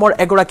থাপা নামৰ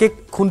এগৰাকীক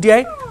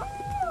খুন্দিয়াই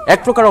এক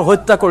প্ৰকাৰৰ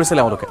হত্যা কৰিছিল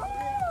এওঁলোকে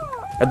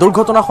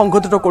দুৰ্ঘটনা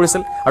সংঘটিত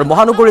কৰিছিল আৰু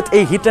মহানগৰীত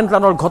এই হিট এণ্ড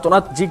ৰানৰ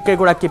ঘটনাত যি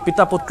কেইগৰাকী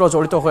পিতা পুত্ৰ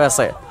জড়িত হৈ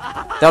আছে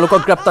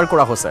তেওঁলোকক গ্ৰেপ্তাৰ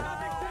কৰা হৈছে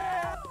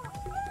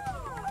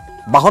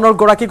বাহনৰ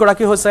গৰাকী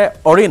হৈছে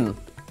অৰিণ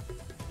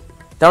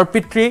তেওঁৰ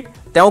পিতৃ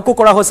তেওঁকো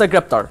কৰা হৈছে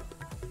গ্ৰেপ্তাৰ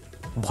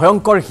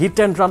ভয়ংকৰ হিট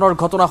এণ্ড ৰানৰ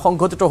ঘটনা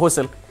সংঘটিত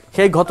হৈছিল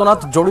সেই ঘটনাত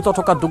জড়িত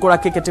থকা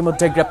দুগৰাকীক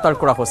ইতিমধ্যে গ্ৰেপ্তাৰ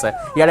কৰা হৈছে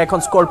ইয়াৰ এখন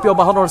স্কৰ্পিঅ'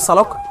 বাহনৰ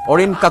চালক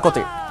অৰিণ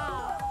কাকতি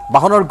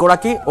বাহনৰ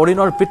গৰাকী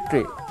অৰিণৰ পিতৃ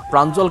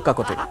প্ৰাঞ্জল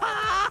কাকতি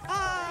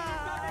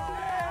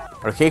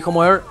আৰু সেই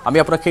সময়ৰ আমি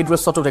আপোনাক সেই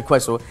দৃশ্যটো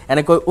দেখুৱাইছো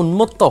এনেকৈ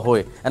উন্মত্ত হৈ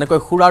এনেকৈ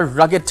খুৰাৰ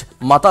ৰাগেট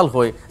মাতাল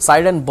হৈ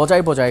সাইৰেন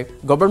বজাই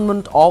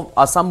গভৰ্ণমেণ্ট অফ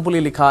আছাম বুলি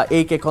লিখা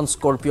এই কেইখন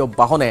স্কৰ্পিঅ'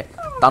 বাহনে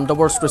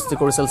তাণ্ডৱৰ সৃষ্টি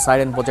কৰিছিল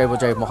সাইৰেন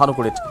বজাই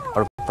মহানগৰীত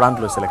আৰু প্ৰাণ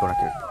লৈছিল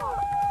এগৰাকীৰ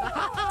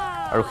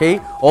আৰু সেই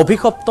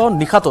অভিশপ্ত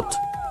নিশাটোত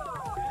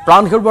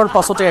প্ৰাণ হেৰুৱাৰ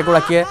পাছতে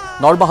এগৰাকীয়ে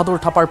নৰ বাহাদুৰ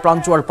থাপাৰ প্ৰাণ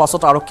যোৱাৰ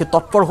পাছত আৰক্ষী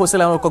তৎপৰ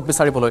হৈছিল এওঁলোকক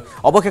বিচাৰিবলৈ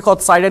অৱশেষত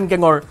সাইৰেন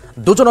গেঙৰ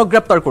দুজনক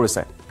গ্ৰেপ্তাৰ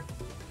কৰিছে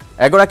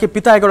এগৰাকী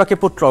পিতা এগৰাকী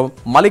পুত্ৰ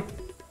মালিক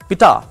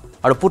পিতা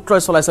আৰু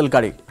পুত্ৰই চলাইছিল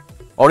গাড়ী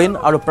অৰিণ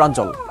আৰু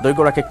প্ৰাঞ্জল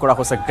দুয়োগৰাকীক কৰা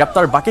হৈছে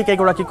গ্ৰেপ্তাৰ বাকী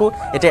কেইগৰাকীকো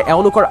এতিয়া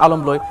এওঁলোকৰ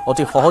আলম লৈ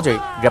অতি সহজেই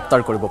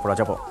গ্ৰেপ্তাৰ কৰিব পৰা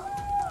যাব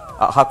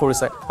আশা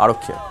কৰিছে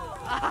আৰক্ষীয়ে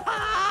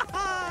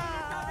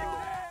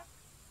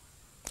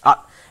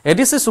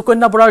এডিসি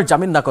সুকন্যা বৰাৰ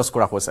জামিন নাকচ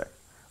কৰা হৈছে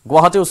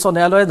গুৱাহাটী উচ্চ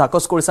ন্যায়ালয়ে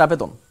নাকচ কৰিছে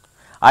আবেদন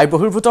আই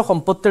বহিৰ্ভূত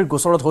সম্পত্তিৰ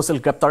গোচৰত হৈছিল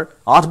গ্ৰেপ্তাৰ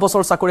 8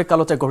 বছৰ চাকৰি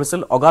কালতে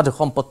গঢ়িছিল অগাধ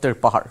সম্পত্তিৰ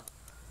পাহাৰ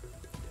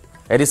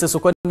এডিসি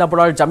সুকন্যা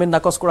বৰাৰ জামিন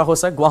নাকচ কৰা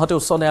হৈছে গুৱাহাটী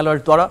উচ্চ ন্যায়ালয়ৰ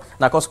দ্বাৰা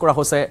নাকচ কৰা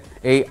হৈছে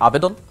এই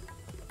আবেদন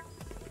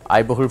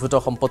আই বহিৰ্ভূত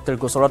সম্পত্তিৰ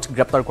গোচৰত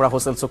গ্ৰেপ্তাৰ কৰা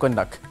হৈছিল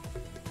সুকন্যাক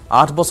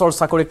 8 বছৰ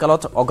চাকৰি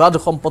কালত অগাধ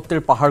সম্পত্তিৰ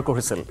পাহাৰ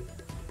গঢ়িছিল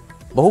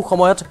বহু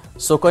সময়ত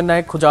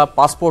সুকন্যাই খোজা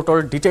পাছপোৰ্টৰ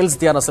ডিটেইলছ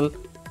দিয়া নাছিল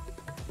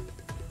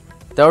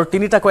তেওঁৰ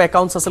তিনিটাকৈ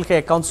একাউণ্টছ আছিল সেই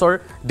একাউণ্টছৰ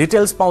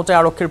ডিটেইলছ পাওঁতে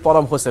আৰক্ষীৰ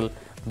পলম হৈছিল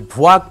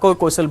ভুৱাকৈ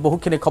কৈছিল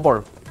বহুখিনি খবৰ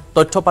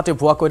তথ্য পাতি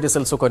ভুৱাকৈ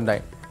দিছিল সুকন্যাই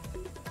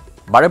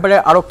বাৰে বাৰে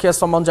আৰক্ষীয়ে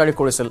সমন জাৰি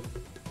কৰিছিল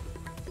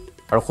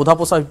আৰু খুধা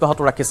পোছা অব্যাহত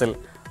ৰাখিছিল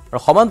আৰু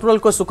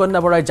সমান্তৰালকৈ সুকন্যা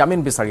বৰাই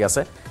জামিন বিচাৰি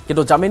আছে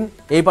কিন্তু জামিন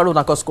এইবাৰো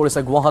নাকচ কৰিছে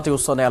গুৱাহাটী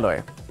উচ্চ ন্যায়ালয়ে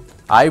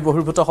আই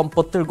বহিৰ্ভূত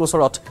সম্পত্তিৰ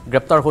গোচৰত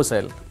গ্ৰেপ্তাৰ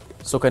হৈছিল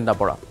সুকন্যা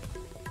বৰা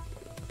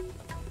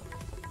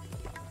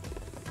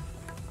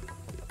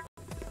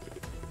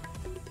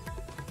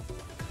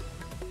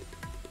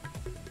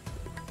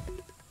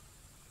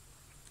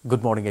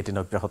Good morning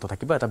 18 অব্যাহত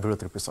থাকিব এটা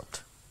বিৰতিৰ পিছত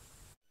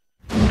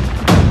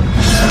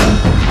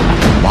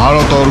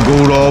ভাৰতৰ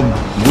গৌৰৱ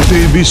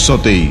গোটেই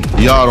বিশ্বতেই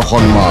ইয়াৰ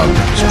সন্মান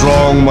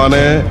ষ্ট্ৰং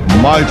মানে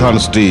মাইথান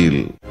ষ্টীল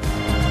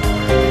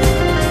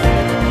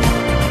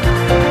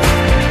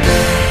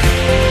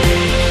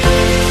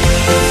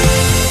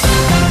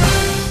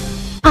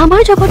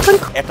আমাৰ জগতখন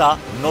এটা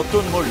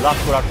নতুন মূল লাভ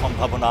কৰাৰ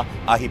সম্ভাৱনা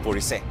আহি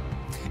পৰিছে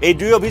এই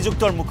দুই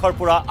অভিযুক্তৰ মুখৰ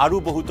পৰা আৰু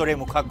বহুতৰে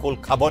মুখা কোল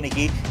খাব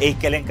নেকি এই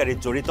কেলেংকাৰীত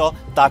জড়িত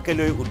তাকে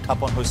লৈ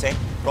উত্থাপন হৈছে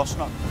প্ৰশ্ন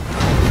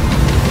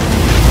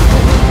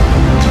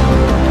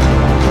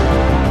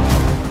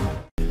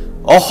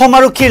অসম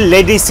আৰক্ষীৰ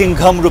লেডি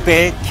সিংঘম ৰূপে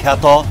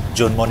খ্যাত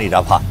জন্মনী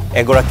ৰাভা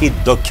এগৰাকী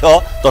দক্ষ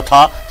তথা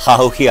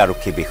সাহসী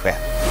আৰক্ষী বিষয়া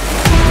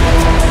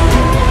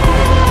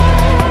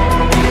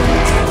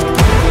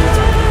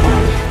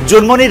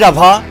জন্মনী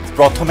ৰাভা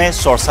প্ৰথমে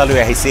চৰ্চালৈ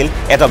আহিছিল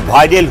এটা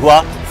ভাইৰেল হোৱা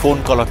ফোন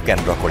কলত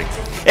কেন্দ্ৰ কৰি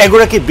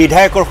এগৰাকী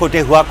বিধায়কৰ সৈতে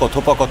হোৱা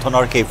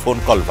কথোপকথনৰ সেই ফোন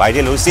কল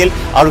ভাইৰেল হৈছিল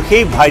আৰু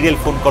সেই ভাইৰেল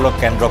ফোন কলক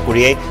কেন্দ্ৰ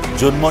কৰিয়ে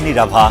জন্মনী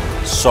ৰাভা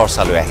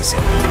চৰ্চালৈ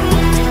আহিছিল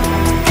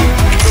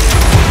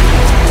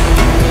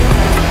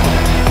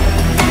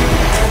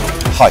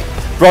হয়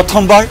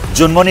প্ৰথমবাৰ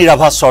জন্মনী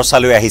ৰাভা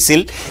চৰ্চালৈ আহিছিল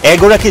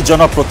এগৰাকী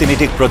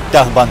জনপ্ৰতিনিধিক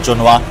প্ৰত্যাহ্বান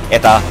জনোৱা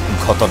এটা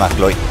ঘটনাক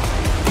লৈ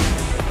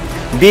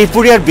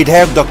বিপুৰীয়াৰ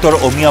বিধায়ক ডক্টৰ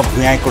অমিয়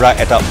ভূঞাই কৰা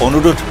এটা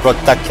অনুৰোধ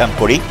প্ৰত্যাখ্যান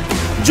কৰি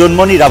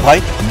জন্মনী ৰাভাই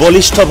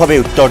বলিষ্ঠভাৱে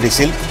উত্তৰ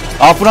দিছিল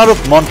আপোনালোক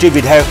মন্ত্ৰী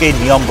বিধায়কে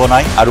নিয়ম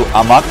বনাই আৰু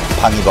আমাক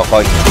ভাঙিব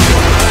কয়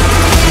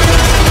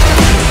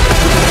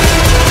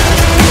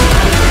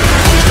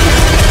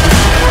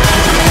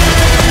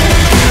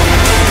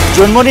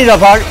জন্মনী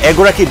ৰাভাৰ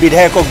এগৰাকী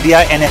বিধায়কক দিয়া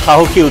এনে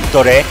সাহসী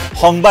উত্তৰে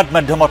সংবাদ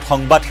মাধ্যমত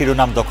সংবাদ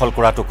শিৰোনাম দখল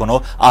কৰাটো কোনো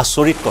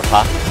আচৰিত কথা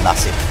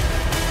নাছিল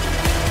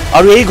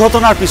আৰু এই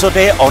ঘটনাৰ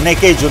পিছতে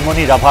অনেকেই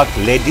জন্মনী ৰাভাক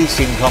লেডি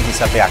সিংঘম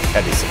হিচাপে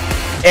আখ্যা দিছিল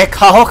এক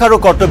সাহস আৰু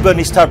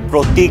কৰ্তব্যনিষ্ঠাৰ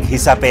প্ৰতীক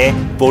হিচাপে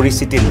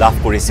পৰিচিতি লাভ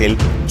কৰিছিল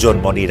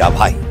জন্মনী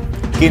ৰাভাই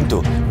কিন্তু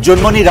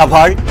জন্মনী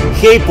ৰাভাৰ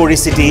সেই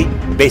পৰিচিতি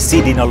বেছি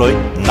দিনলৈ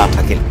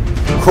নাথাকিল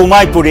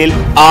খুমাই পৰিল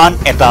আন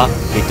এটা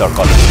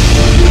বিতৰ্কত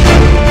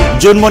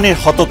জন্মনীৰ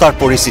সততাৰ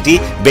পৰিচিতি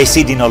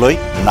বেছি দিনলৈ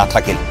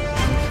নাথাকিল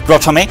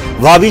প্ৰথমে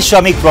ভাবি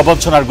স্বামীক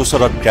প্ৰবঞ্চনাৰ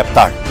গোচৰত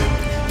গ্ৰেপ্তাৰ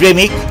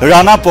প্ৰেমিক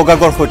ৰাণা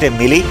পগাগৰ সৈতে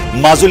মিলি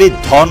মাজুলীত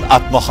ধন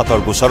আত্মসাতৰ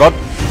গোচৰত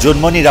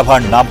জন্মনী ৰাভাৰ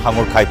নাম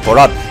সাঙুৰ খাই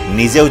পৰাত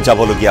নিজেও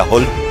যাবলগীয়া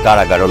হল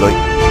কাৰাগাৰলৈ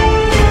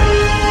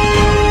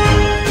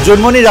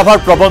জন্মনী ৰাভাৰ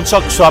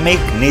প্ৰবঞ্চক স্বামীক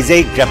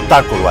নিজেই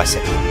গ্ৰেপ্তাৰ কৰোৱাইছে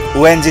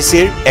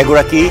ONGCৰ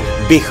এগৰাকী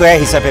বিষয়া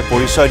হিচাপে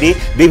পৰিচয় দি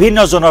বিভিন্ন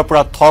জনৰ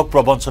পৰা ঠগ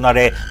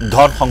প্ৰবঞ্চনাৰে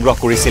ধন সংগ্ৰহ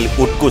কৰিছিল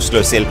উৎকুচ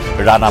লৈছিল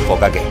ৰাণা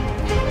পগাগে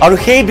আৰু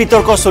সেই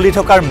বিতৰ্ক চলি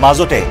থকাৰ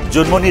মাজতে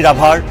জন্মনী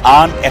ৰাভাৰ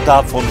আন এটা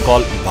ফোন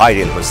কল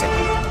ভাইৰেল হৈছে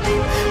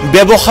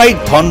ব্যৱসায়িক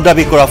ধন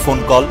দাবী কৰা ফোন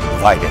কল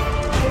ভাইৰেল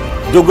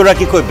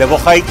দুগৰাকীকৈ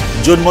ব্যৱসায়িক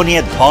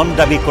জন্মনীয়ে ধন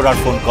দাবী কৰাৰ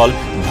ফোন কল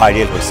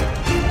ভাইৰেল হৈছে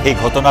এই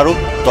ঘটনাৰো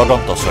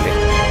তদন্ত চলে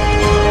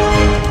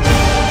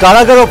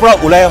কাৰাগাৰৰ পৰা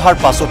ওলাই অহাৰ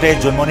পাছতে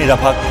জন্মনী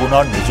ৰাভাক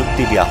পুনৰ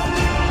নিযুক্তি দিয়া হ'ল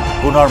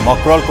পুনৰ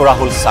মকৰল কৰা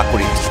হ'ল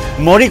চাকৰিত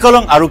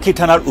মৰিকলং আৰক্ষী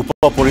থানাৰ উপ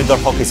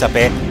পৰিদৰ্শক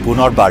হিচাপে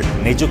পুনৰবাৰ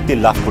নিযুক্তি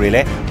লাভ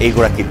কৰিলে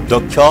এইগৰাকী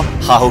দক্ষ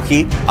সাহসী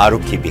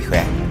আৰক্ষী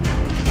বিষয়া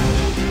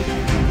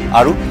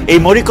আৰু এই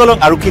মৰিকলং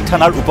আৰক্ষী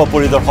থানাৰ উপ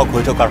পৰিদৰ্শক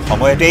হৈ থকাৰ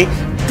সময়তে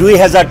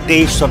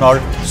 2023 চনৰ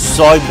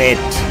 6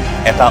 মেত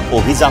এটা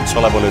অভিযান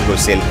চলাবলৈ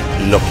গৈছিল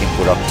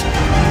লখিমপুৰত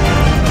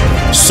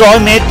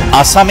 6 মেত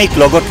আসামিক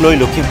লগত লৈ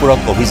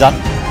লখিমপুৰত অভিযান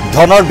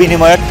ধনৰ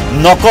বিনিময়ত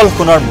নকল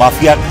সোণৰ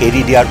মাফিয়াক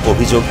এৰি দিয়াৰ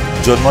অভিযোগ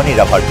জন্মনী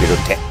ৰাভাৰ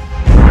বিৰুদ্ধে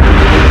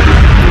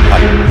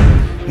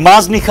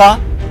মাজনিশা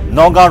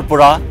নগাঁৱৰ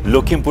পৰা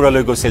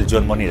লখিমপুৰলৈ গৈছিল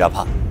জন্মনী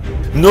ৰাভা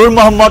নুৰ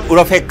মহম্মদ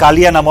উৰফে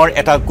কালিয়া নামৰ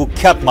এটা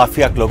কুখ্যাত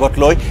মাফিয়াক লগত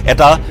লৈ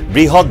এটা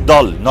বৃহৎ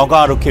দল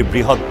নগাঁও আৰক্ষীৰ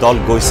বৃহৎ দল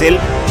গৈছিল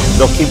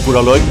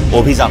লখিমপুৰলৈ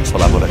অভিযান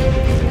চলাবলৈ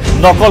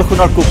নকল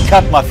সোণৰ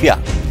কুখ্যাত মাফিয়া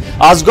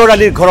আজগৰ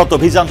আলীৰ ঘৰত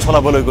অভিযান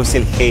চলাবলৈ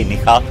গৈছিল সেই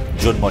নিশা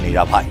জন্মনী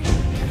ৰাভাই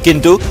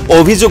কিন্তু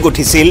অভিযোগ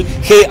উঠিছিল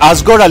সেই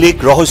আজগৰ আলীক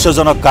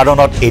ৰহস্যজনক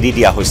কাৰণত এৰি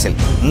দিয়া হৈছিল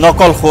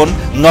নকল সোণ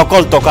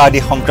নকল টকা আদি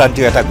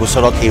সংক্ৰান্তীয় এটা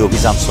গোচৰত এই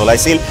অভিযান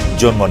চলাইছিল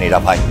জন্মনী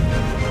ৰাভাই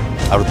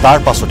আৰু তাৰ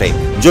পাছতে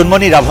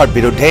জন্মনী ৰাভাৰ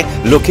বিৰুদ্ধে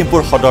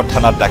লখিমপুৰ সদৰ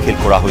থানাত দাখিল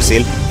কৰা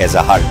হৈছিল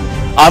এজাহাৰ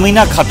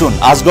আমিনা খাতুন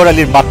আজগৰ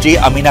আলীৰ মাতৃ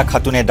আমিনা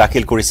খাতুনে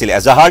দাখিল কৰিছিল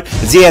এজাহাৰ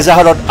যি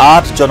এজাহাৰত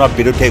 8 জনৰ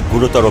বিৰুদ্ধে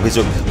গুৰুতৰ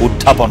অভিযোগ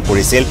উত্থাপন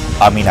কৰিছিল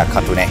আমিনা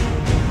খাতুনে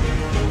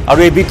আৰু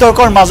এই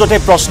বিতৰ্কৰ মাজতে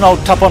প্ৰশ্ন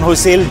উত্থাপন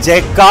হৈছিল যে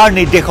কাৰ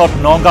নিৰ্দেশত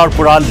নগাঁৱৰ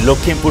পৰা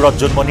লখিমপুৰত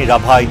জন্মনী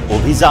ৰাভাই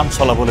অভিযান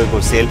চলাবলৈ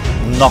গৈছিল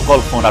নকল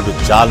সোণ আৰু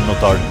জাল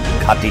নোটৰ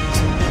ঘাটিত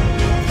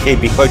এই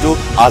বিষয়টো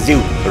আজিও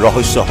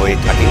ৰহস্য হৈ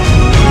থাকিল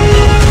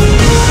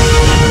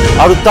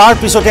আৰু তাৰ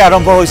পিছতে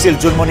আৰম্ভ হৈছিল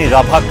জন্মনী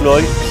ৰাভাক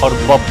লৈ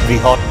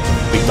সৰ্ববৃহৎ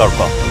বিতৰ্ক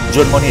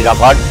জন্মনী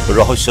ৰাভাৰ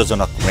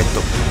ৰহস্যজনক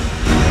মৃত্যু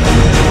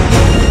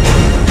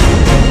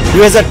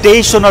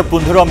 2023 চনৰ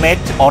 15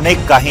 মেত অনেক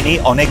কাহিনী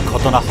অনেক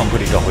ঘটনা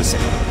সংঘটিত হৈছে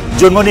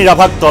জন্মনী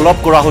ৰাভাক তলব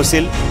কৰা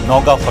হৈছিল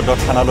নগাঁও সদৰ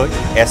থানালৈ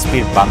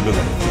এছপিৰ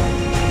বাংলোলৈ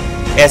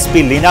এছপি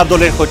লীনা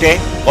দলেৰ সৈতে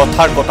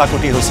কথাৰ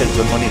কটাকটি হৈছিল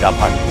জন্মনী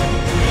ৰাভাৰ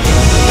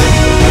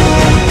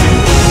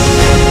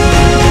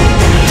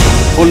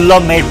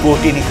 16 মেৰ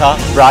পুৱতি নিশা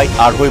প্ৰায়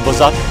 2:30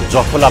 বজাত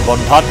জখলা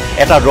বন্ধাত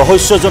এটা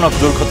ৰহস্যজনক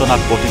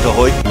দুৰ্ঘটনাত পতিত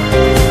হৈ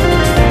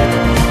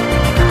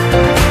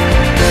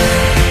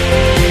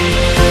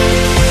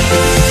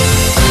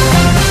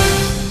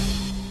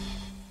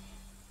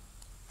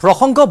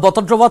প্ৰসংগ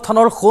বটদ্ৰৱা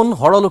থানৰ খুন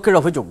হৰলোকীৰ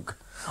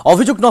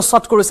অভিযোগ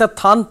নস্বাত কৰিছে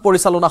থান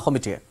পৰিচালনা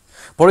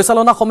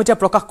সমিতিয়ে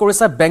প্ৰকাশ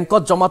কৰিছে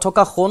বেংকত জমা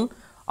থকা খুন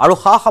আৰু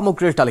সা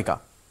সামগ্ৰীৰ তালিকা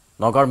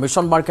নগৰ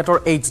মিছন মাৰ্কেটৰ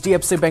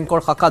HDFC বেংকৰ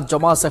শাখাত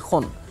জমা আছে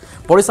খুন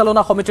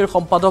পৰিচালনা সমিতিৰ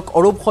সম্পাদক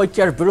অৰূপ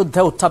শইকীয়াৰ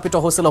বিৰুদ্ধে উত্থাপিত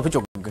হৈছিল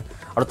অভিযোগ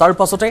আৰু তাৰ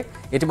পাছতে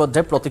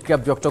ইতিমধ্যে প্ৰতিক্ৰিয়া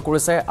ব্যক্ত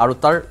কৰিছে আৰু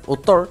তাৰ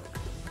উত্তৰ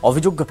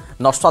অভিযোগ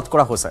নস্বাত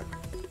কৰা হৈছে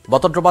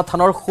বটদ্ৰৱা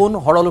থানৰ খুন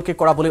হৰলোকী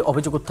কৰা বুলি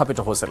অভিযোগ উত্থাপিত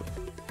হৈছিল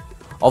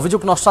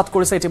অভিযোগ নস্বাত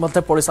কৰিছে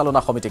ইতিমধ্যে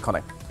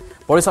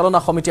পৰিচালনা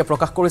সমিতিয়ে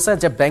প্ৰকাশ কৰিছে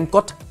যে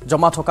বেংকত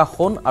জমা থকা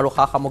খুন আৰু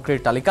সা সামগ্ৰীৰ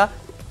তালিকা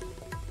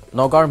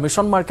নগৰ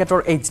মিছন মাৰ্কেটৰ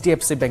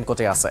HDFC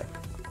বেংকতে আছে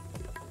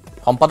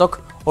সম্পাদক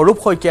অৰূপ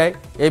শইকীয়াই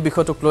এই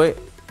বিষয়টোক লৈ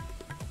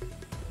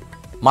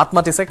মাত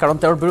মাতিছে কাৰণ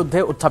তেওঁৰ বিৰুদ্ধে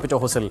উত্থাপিত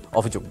হৈছিল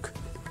অভিযোগ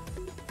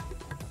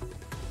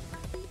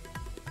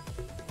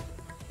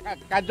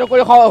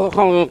কাৰ্যকৰী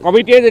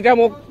কমিটিয়ে যেতিয়া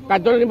মোক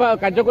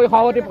কাৰ্যকৰী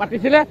সভাপতি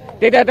পাতিছিলে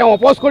তেতিয়া তেওঁ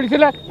অপোজ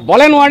কৰিছিলে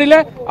বলে নোৱাৰিলে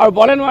আৰু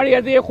বলে নোৱাৰি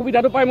আজি এই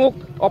সুবিধাটো পাই মোক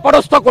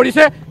অপদস্থ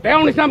কৰিছে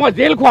তেওঁৰ নিচিনা মই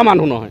জেল খোৱা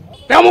মানুহ নহয়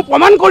তেওঁ মোক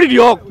প্ৰমাণ কৰি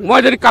দিয়ক মই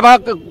যদি কাৰোবাক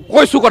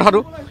কৈছোঁ কথাটো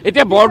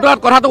এতিয়া বৰদোৱাত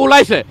কথাটো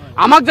ওলাইছে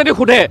আমাক যদি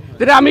সোধে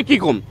তেতিয়া আমি কি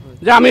ক'ম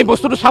যে আমি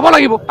বস্তুটো চাব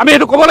লাগিব আমি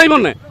সেইটো ক'ব লাগিব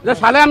নে যে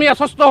চালে আমি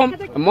আশ্বস্ত হ'ম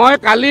মই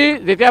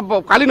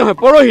কালি নহয়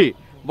পৰহি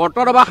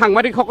বৰ্তমান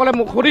সাংবাদিকসকলে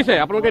মোক সুধিছে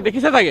আপোনালোকে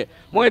দেখিছে চাগে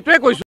মই এইটোৱে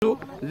কৈছোঁ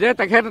যে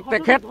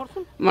তেখেত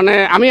মানে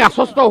আমি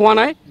আশ্বস্ত হোৱা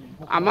নাই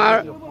আমাৰ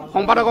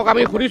সম্পাদকক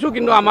আমি সুধিছোঁ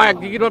কিন্তু আমাৰ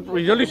এগ্ৰিগেটত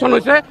ৰিজলিউশ্যন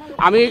হৈছে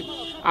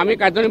আমি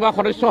কাৰ্যনিৰ্বাহক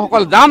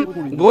সদস্যসকল যাম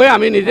গৈ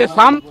আমি নিজে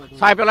চাম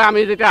চাই পেলাই আমি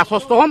যেতিয়া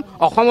আশ্বস্ত হ'ম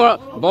অসমৰ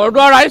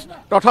বৰদোৱা ৰাইজ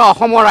তথা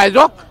অসমৰ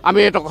ৰাইজক আমি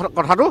এই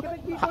কথাটো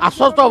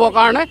আশ্বস্ত হ'বৰ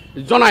কাৰণে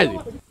জনাই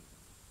দিম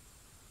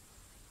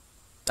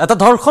এটা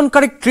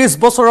ধৰ্ষণকাৰীক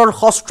 30 বছৰৰ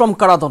সশ্ৰম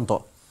কাৰাদণ্ড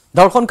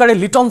ধৰ্ষণকাৰী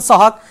লিটন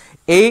সাহাক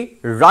এই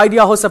ৰায়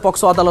দিয়া হৈছে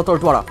পক্সো আদালতৰ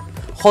দ্বাৰা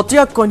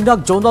হতিয়া কন্যাক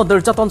যৌন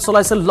নিৰ্যাতন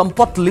চলাইছিল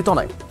লম্পট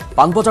লিটনে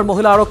পানবজাৰ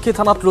মহিলা আৰক্ষী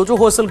থানাত ৰুজু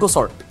হৈছিল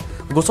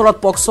গোচৰত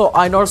পক্সো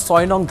আইনৰ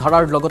 6 নং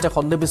ধাৰাৰ লগতে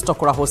সন্নিবিষ্ট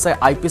কৰা হৈছে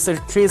IPCৰ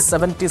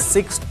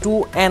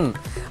 376(2)N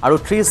আৰু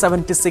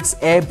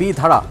 376(a)(b)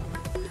 ধাৰা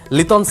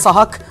লিটন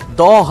সাহাক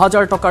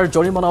 10,000 টকাৰ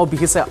জৰিমনাও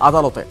বিহিছে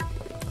আদালতে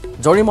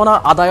জৰিমনা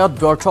আদায়ত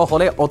ব্যৰ্থ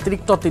হলে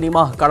অতিৰিক্ত 3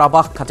 মাহ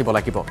কাৰাবাস খাটিব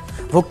লাগিব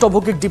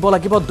ভুক্তভোগীক দিব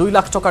লাগিব 2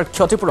 লাখ টকাৰ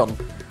ক্ষতিপূৰণ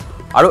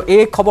আৰু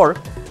এই খবৰ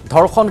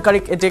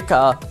ধৰ্ষণকাৰীক এটিক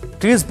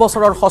 30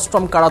 বছৰৰ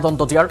সশ্ৰম কাৰাদণ্ড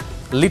দিয়াৰ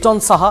লিটন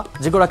সাহা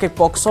যিগৰাকীক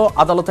পক্সো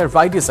আদালতে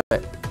ৰায় দিছে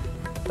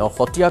তেওঁ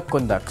হতিয়া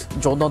কন্যাক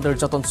যৌন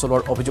নিৰ্যাতন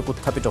চলোৱাৰ অভিযোগ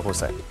উত্থাপিত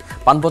হৈছে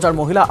পানবজাৰ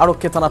মহিলা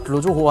আৰক্ষী থানাত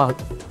ৰুজু হোৱা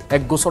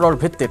এক গোচৰৰ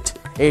ভিত্তিত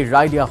এই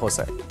ৰায় দিয়া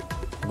হৈছে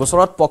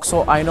গোচৰত পক্সো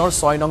আইনৰ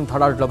 6 নং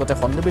ধাৰাৰ লগতে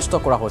সন্নিবিষ্ট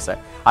কৰা হৈছে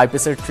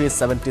IPCৰ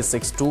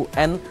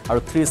 376(2)N আৰু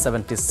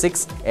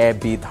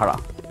 376(a)(b) ধাৰা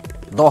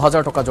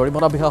 10,000 টকা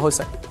জৰিমনা বিহা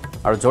হৈছে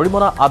আৰু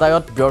জৰিমনা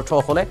আদায়ত ব্যৰ্থ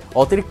হলে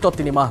অতিৰিক্ত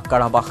 3 মাহ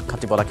কাৰাবাস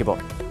খাটিব লাগিব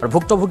আৰু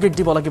ভুক্তভোগীক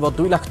দিব লাগিব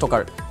 2 লাখ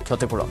টকাৰ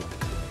ক্ষতিপূৰণ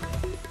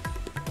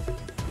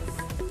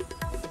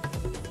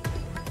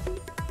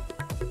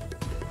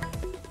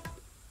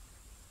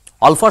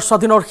আলফা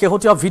স্বাধীনৰ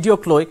শেহতীয়া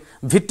ভিডিঅ'ক লৈ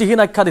ভিত্তিহীন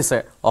আখ্যা দিছে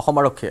অসম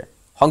আৰক্ষীয়ে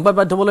সংবাদ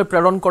মাধ্যমলৈ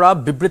প্ৰেৰণ কৰা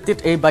বিবৃতিত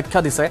এই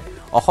ব্যাখ্যা দিছে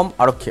অসম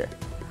আৰক্ষীয়ে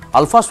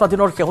আলফা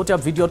স্বাধীনৰ শেহতীয়া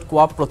ভিডিঅ'ত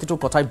কোৱা প্ৰতিটো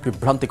কথাই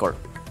বিভ্ৰান্তিকৰ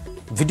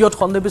ভিডিঅ'ত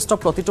সন্নিবিষ্ট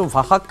প্ৰতিটো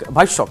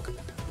ভাষ্যক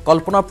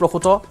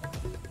কল্পনাপ্ৰসূত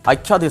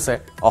আখ্যা দিছে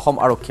অসম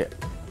আৰক্ষীয়ে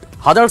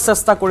হাজাৰ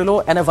চেষ্টা কৰিলেও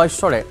এনে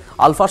ভাষ্যৰে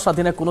আলফা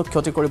স্বাধীনে কোনো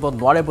ক্ষতি কৰিব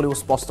নোৱাৰে বুলিও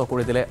স্পষ্ট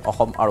কৰি দিলে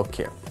অসম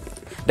আৰক্ষীয়ে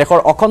দেশৰ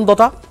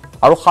অখণ্ডতা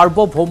আৰু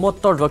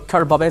সাৰ্বভৌমত্বৰ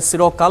ৰক্ষাৰ বাবে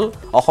চিৰকাল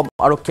অসম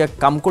আৰক্ষীয়ে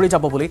কাম কৰি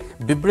যাব বুলি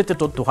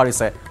বিবৃতিটোত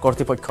দোহাৰিছে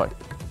কৰ্তৃপক্ষই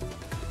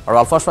আৰু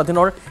আলফা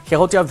স্বাধীনৰ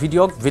শেহতীয়া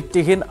ভিডিঅ'ক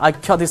ভিত্তিহীন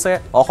আখ্যা দিছে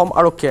অসম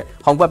আৰক্ষীয়ে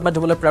সংবাদ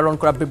মাধ্যমলৈ প্ৰেৰণ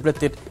কৰা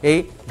বিবৃতিত এই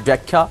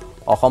ব্যাখ্যা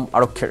অসম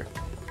আৰক্ষীৰ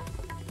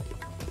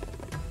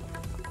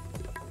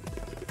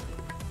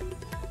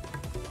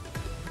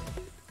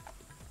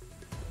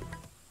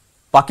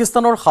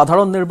পাকিস্তানৰ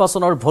সাধাৰণ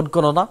নিৰ্বাচনৰ ভোট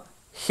গণনা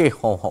শেষ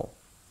হওঁ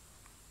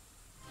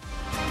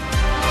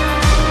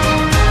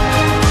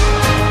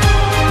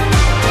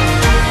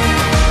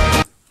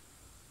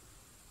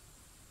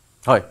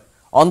হয়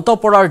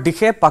অন্তপৰাৰ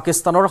দিশে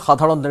পাকিস্তানৰ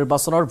সাধাৰণ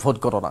নিৰ্বাচনৰ ভোট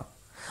গণনা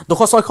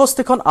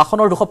 266খন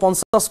আসনৰ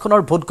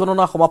 250খনৰ ভোট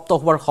গণনা সমাপ্ত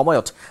হোৱাৰ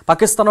সময়ত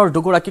পাকিস্তানৰ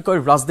দুগৰাকীকৈ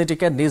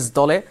ৰাজনীতিকে নিজ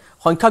দলে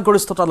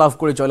সংখ্যাগৰিষ্ঠতা লাভ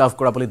কৰি জয়লাভ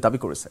কৰা বুলি দাবী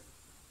কৰিছে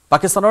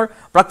পাকিস্তানৰ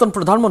প্ৰাক্তন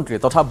প্ৰধানমন্ত্ৰী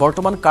তথা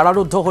বৰ্তমান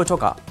কাৰাৰুদ্ধ হৈ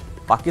থকা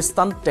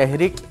পাকিস্তান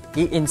তেহৰিক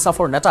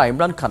ইনসাফৰ নেতা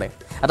ইমৰান খানে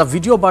এটা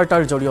ভিডিঅ'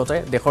 বাৰ্তাৰ জৰিয়তে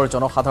দেশৰ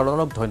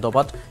জনসাধাৰণক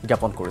ধন্যবাদ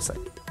জ্ঞাপন কৰিছে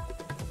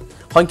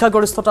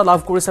সংখ্যাগৰিষ্ঠতা লাভ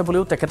কৰিছে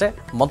বুলিও তেখেতে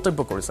মন্তব্য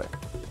কৰিছে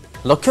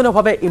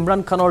লক্ষণীয়ভাৱে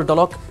ইমৰান খানৰ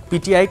দলক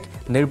পিটিআইক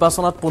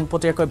নিৰ্বাচনত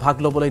পোনপটীয়াকৈ ভাগ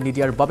ল'বলৈ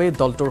নিদিয়াৰ বাবে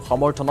দলটোৰ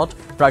সমৰ্থনত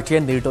প্ৰাৰ্থীয়ে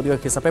নিৰ্দলীয়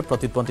হিচাপে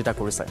প্ৰতিদ্বন্দ্বিতা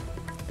কৰিছে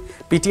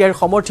পিটিআইৰ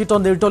সমৰ্থিত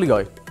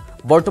নিৰ্দলীয়ই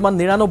বৰ্তমান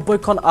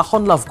 ৯৯খন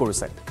আসন লাভ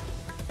কৰিছে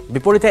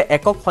বিপৰীতে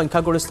একক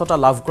সংখ্যাগৰিষ্ঠতা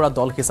লাভ কৰা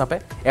দল হিচাপে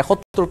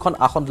 ৭১খন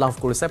আসন লাভ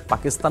কৰিছে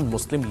পাকিস্তান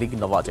মুছলিম লীগ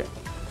নৱাজে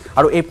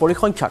আৰু এই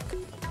পৰিসংখ্যাক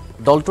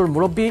দলটোৰ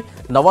মুৰব্বী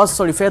নৱাজ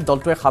শ্বৰীফে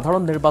দলটোৱে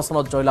সাধাৰণ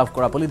নিৰ্বাচনত জয়লাভ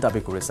কৰা বুলি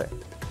দাবী কৰিছে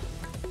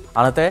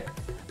আনহাতে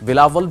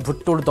বিলাৱল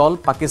ভুট্টোৰ দল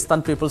পাকিস্তান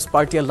পিপলছ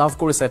পাৰ্টিয়ে লাভ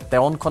কৰিছে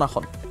 ৫৩খন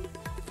আসন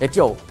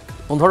এতিয়াও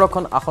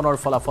 ১৫খন আসনৰ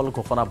ফলাফল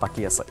ঘোষণা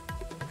বাকী আছে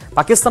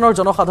পাকিস্তানৰ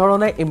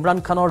জনসাধাৰণে ইমৰান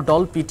খানৰ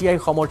দল পিটিআই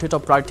সমৰ্থিত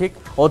প্ৰাৰ্থীক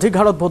অধিক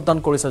হাৰত ভোটদান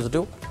কৰিছে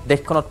যদিও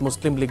দেশখনত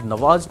মুছলিম লীগ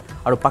নৱাজ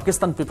আৰু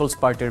পাকিস্তান পিপলছ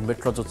পাৰ্টিৰ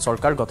মিত্ৰজোঁট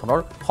চৰকাৰ গঠনৰ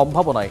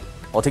সম্ভাৱনাই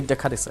অধিক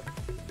দেখা দিছে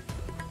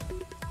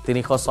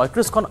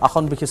 ৩৩৬খন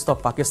আসন বিশিষ্ট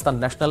পাকিস্তান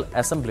নেশ্যনেল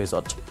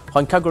এছেম্বলিজত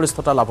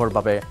সংখ্যাগৰিষ্ঠতা লাভৰ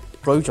বাবে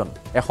প্ৰয়োজন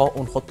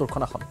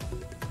 ১৬৯খন আসন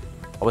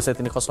অৱশ্যে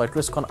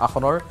 ৩৩৬খন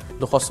আসনৰ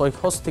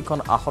 ২৬৬খন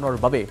আসনৰ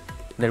বাবে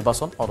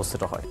নিৰ্বাচন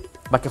অনুষ্ঠিত হয়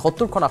বাকি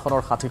 ৭০খন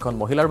আসনৰ ৬০খন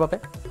মহিলাৰ বাবে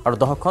আৰু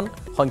 ১০খন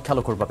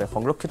সংখ্যালঘুৰ বাবে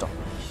সংৰক্ষিত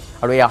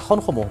আৰু এই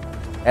আসনসমূহ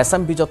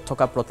এছেম্বলিজত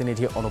থকা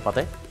প্ৰতিনিধি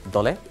অনুপাতে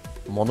দলে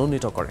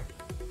মনোনীত কৰে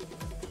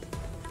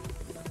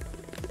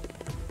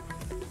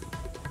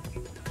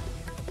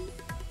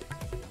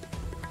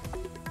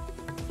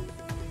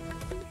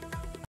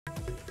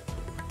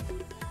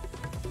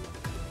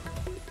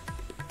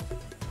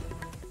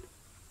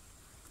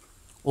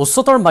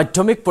উচ্চতৰ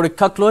মাধ্যমিক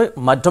পৰীক্ষাক লৈ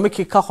মাধ্যমিক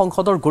শিক্ষা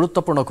সংসদৰ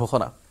গুৰুত্বপূৰ্ণ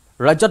ঘোষণা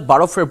ৰাজ্যত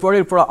 ১২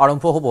 ফেব্ৰুৱাৰীৰ পৰা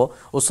আৰম্ভ হ'ব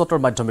উচ্চতৰ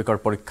মাধ্যমিকৰ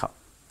পৰীক্ষা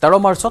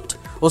 ১৩ মাৰ্চত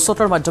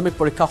উচ্চতৰ মাধ্যমিক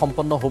পৰীক্ষা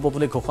সম্পন্ন হ'ব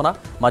বুলি ঘোষণা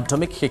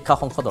মাধ্যমিক শিক্ষা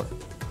সংসদৰ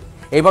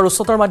এইবাৰ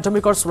উচ্চতৰ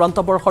মাধ্যমিকৰ চূড়ান্ত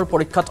বৰ্ষৰ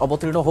পৰীক্ষাত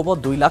অৱতীৰ্ণ হ'ব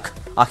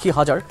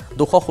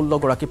 ২,৮০,২১৬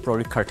 গৰাকী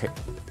পৰীক্ষাৰ্থী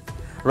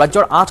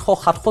ৰাজ্যৰ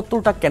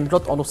 ৮৭৭টা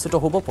কেন্দ্ৰত অনুষ্ঠিত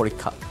হ'ব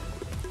পৰীক্ষা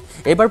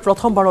এইবাৰ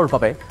প্ৰথমবাৰৰ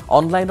বাবে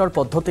অনলাইনৰ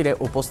পদ্ধতিৰে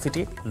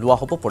উপস্থিতি লোৱা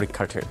হ'ব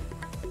পৰীক্ষাৰ্থীৰ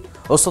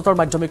উচ্চতৰ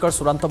মাধ্যমিকৰ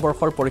চূড়ান্ত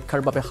বৰ্ষৰ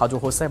পৰীক্ষাৰ বাবে সাজু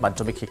হৈছে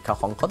মাধ্যমিক শিক্ষা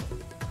সংসদ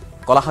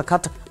কলা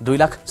শাখাত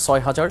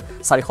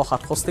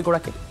 ২,০৬,৪৬৭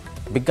 গৰাকী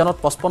বিজ্ঞানত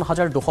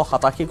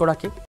 ৫৫,২৮৭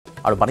 গৰাকী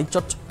আৰু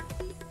বাণিজ্যত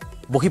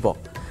বহিব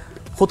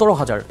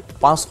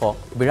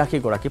 ১৭,৫৮২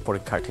 গৰাকী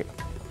পৰীক্ষাৰ্থী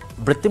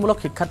বৃত্তিমূলক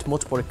শিক্ষাত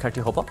মুঠ পৰীক্ষাৰ্থী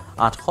হ'ব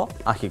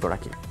 ৮৮০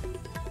 গৰাকী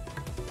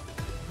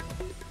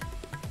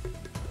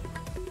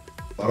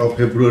 ১২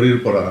 ফেব্ৰুৱাৰীৰ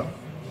পৰা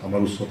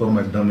আমাৰ উচ্চতৰ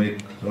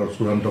মাধ্যমিকৰ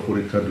চূড়ান্ত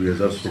পৰীক্ষা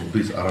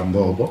 ২০২৪ আৰম্ভ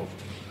হ'ব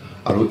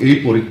আৰু এই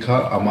পৰীক্ষা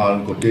আমাৰ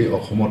গোটেই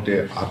অসমতে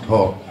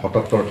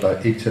 ৮৭৭টা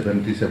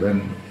 877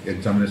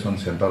 এক্সামিনেশ্যন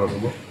চেণ্টাৰত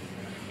হ'ব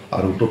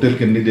আৰু টোটেল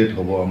কেণ্ডিডেট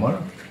হ'ব আমাৰ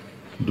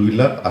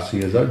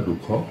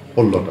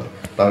 ২,৮০,২১৬টা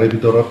তাৰে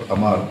ভিতৰত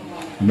আমাৰ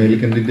মেল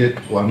কেণ্ডিডেট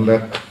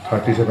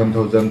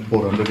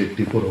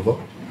 1,37,484 হ'ব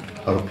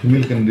আৰু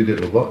ফিমেল কেণ্ডিডেট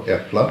হ'ব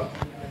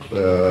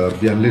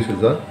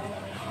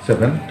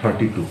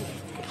 1,42,732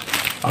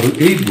 আৰু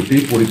এই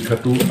গোটেই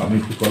পৰীক্ষাটো আমি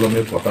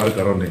সুকলমে পতাৰ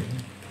কাৰণে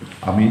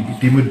আমি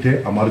ইতিমধ্যে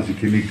আমাৰ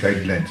যিখিনি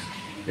গাইডলাইন্স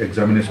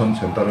এক্সামিনেশ্যন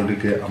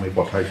চেণ্টাৰলৈকে আমি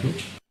পঠাইছোঁ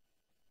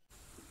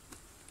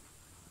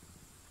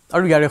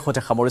আৰু ইয়াৰে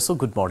সৈতে সামৰিছোঁ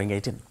গুড মৰ্ণিং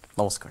 18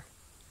 নমস্কাৰ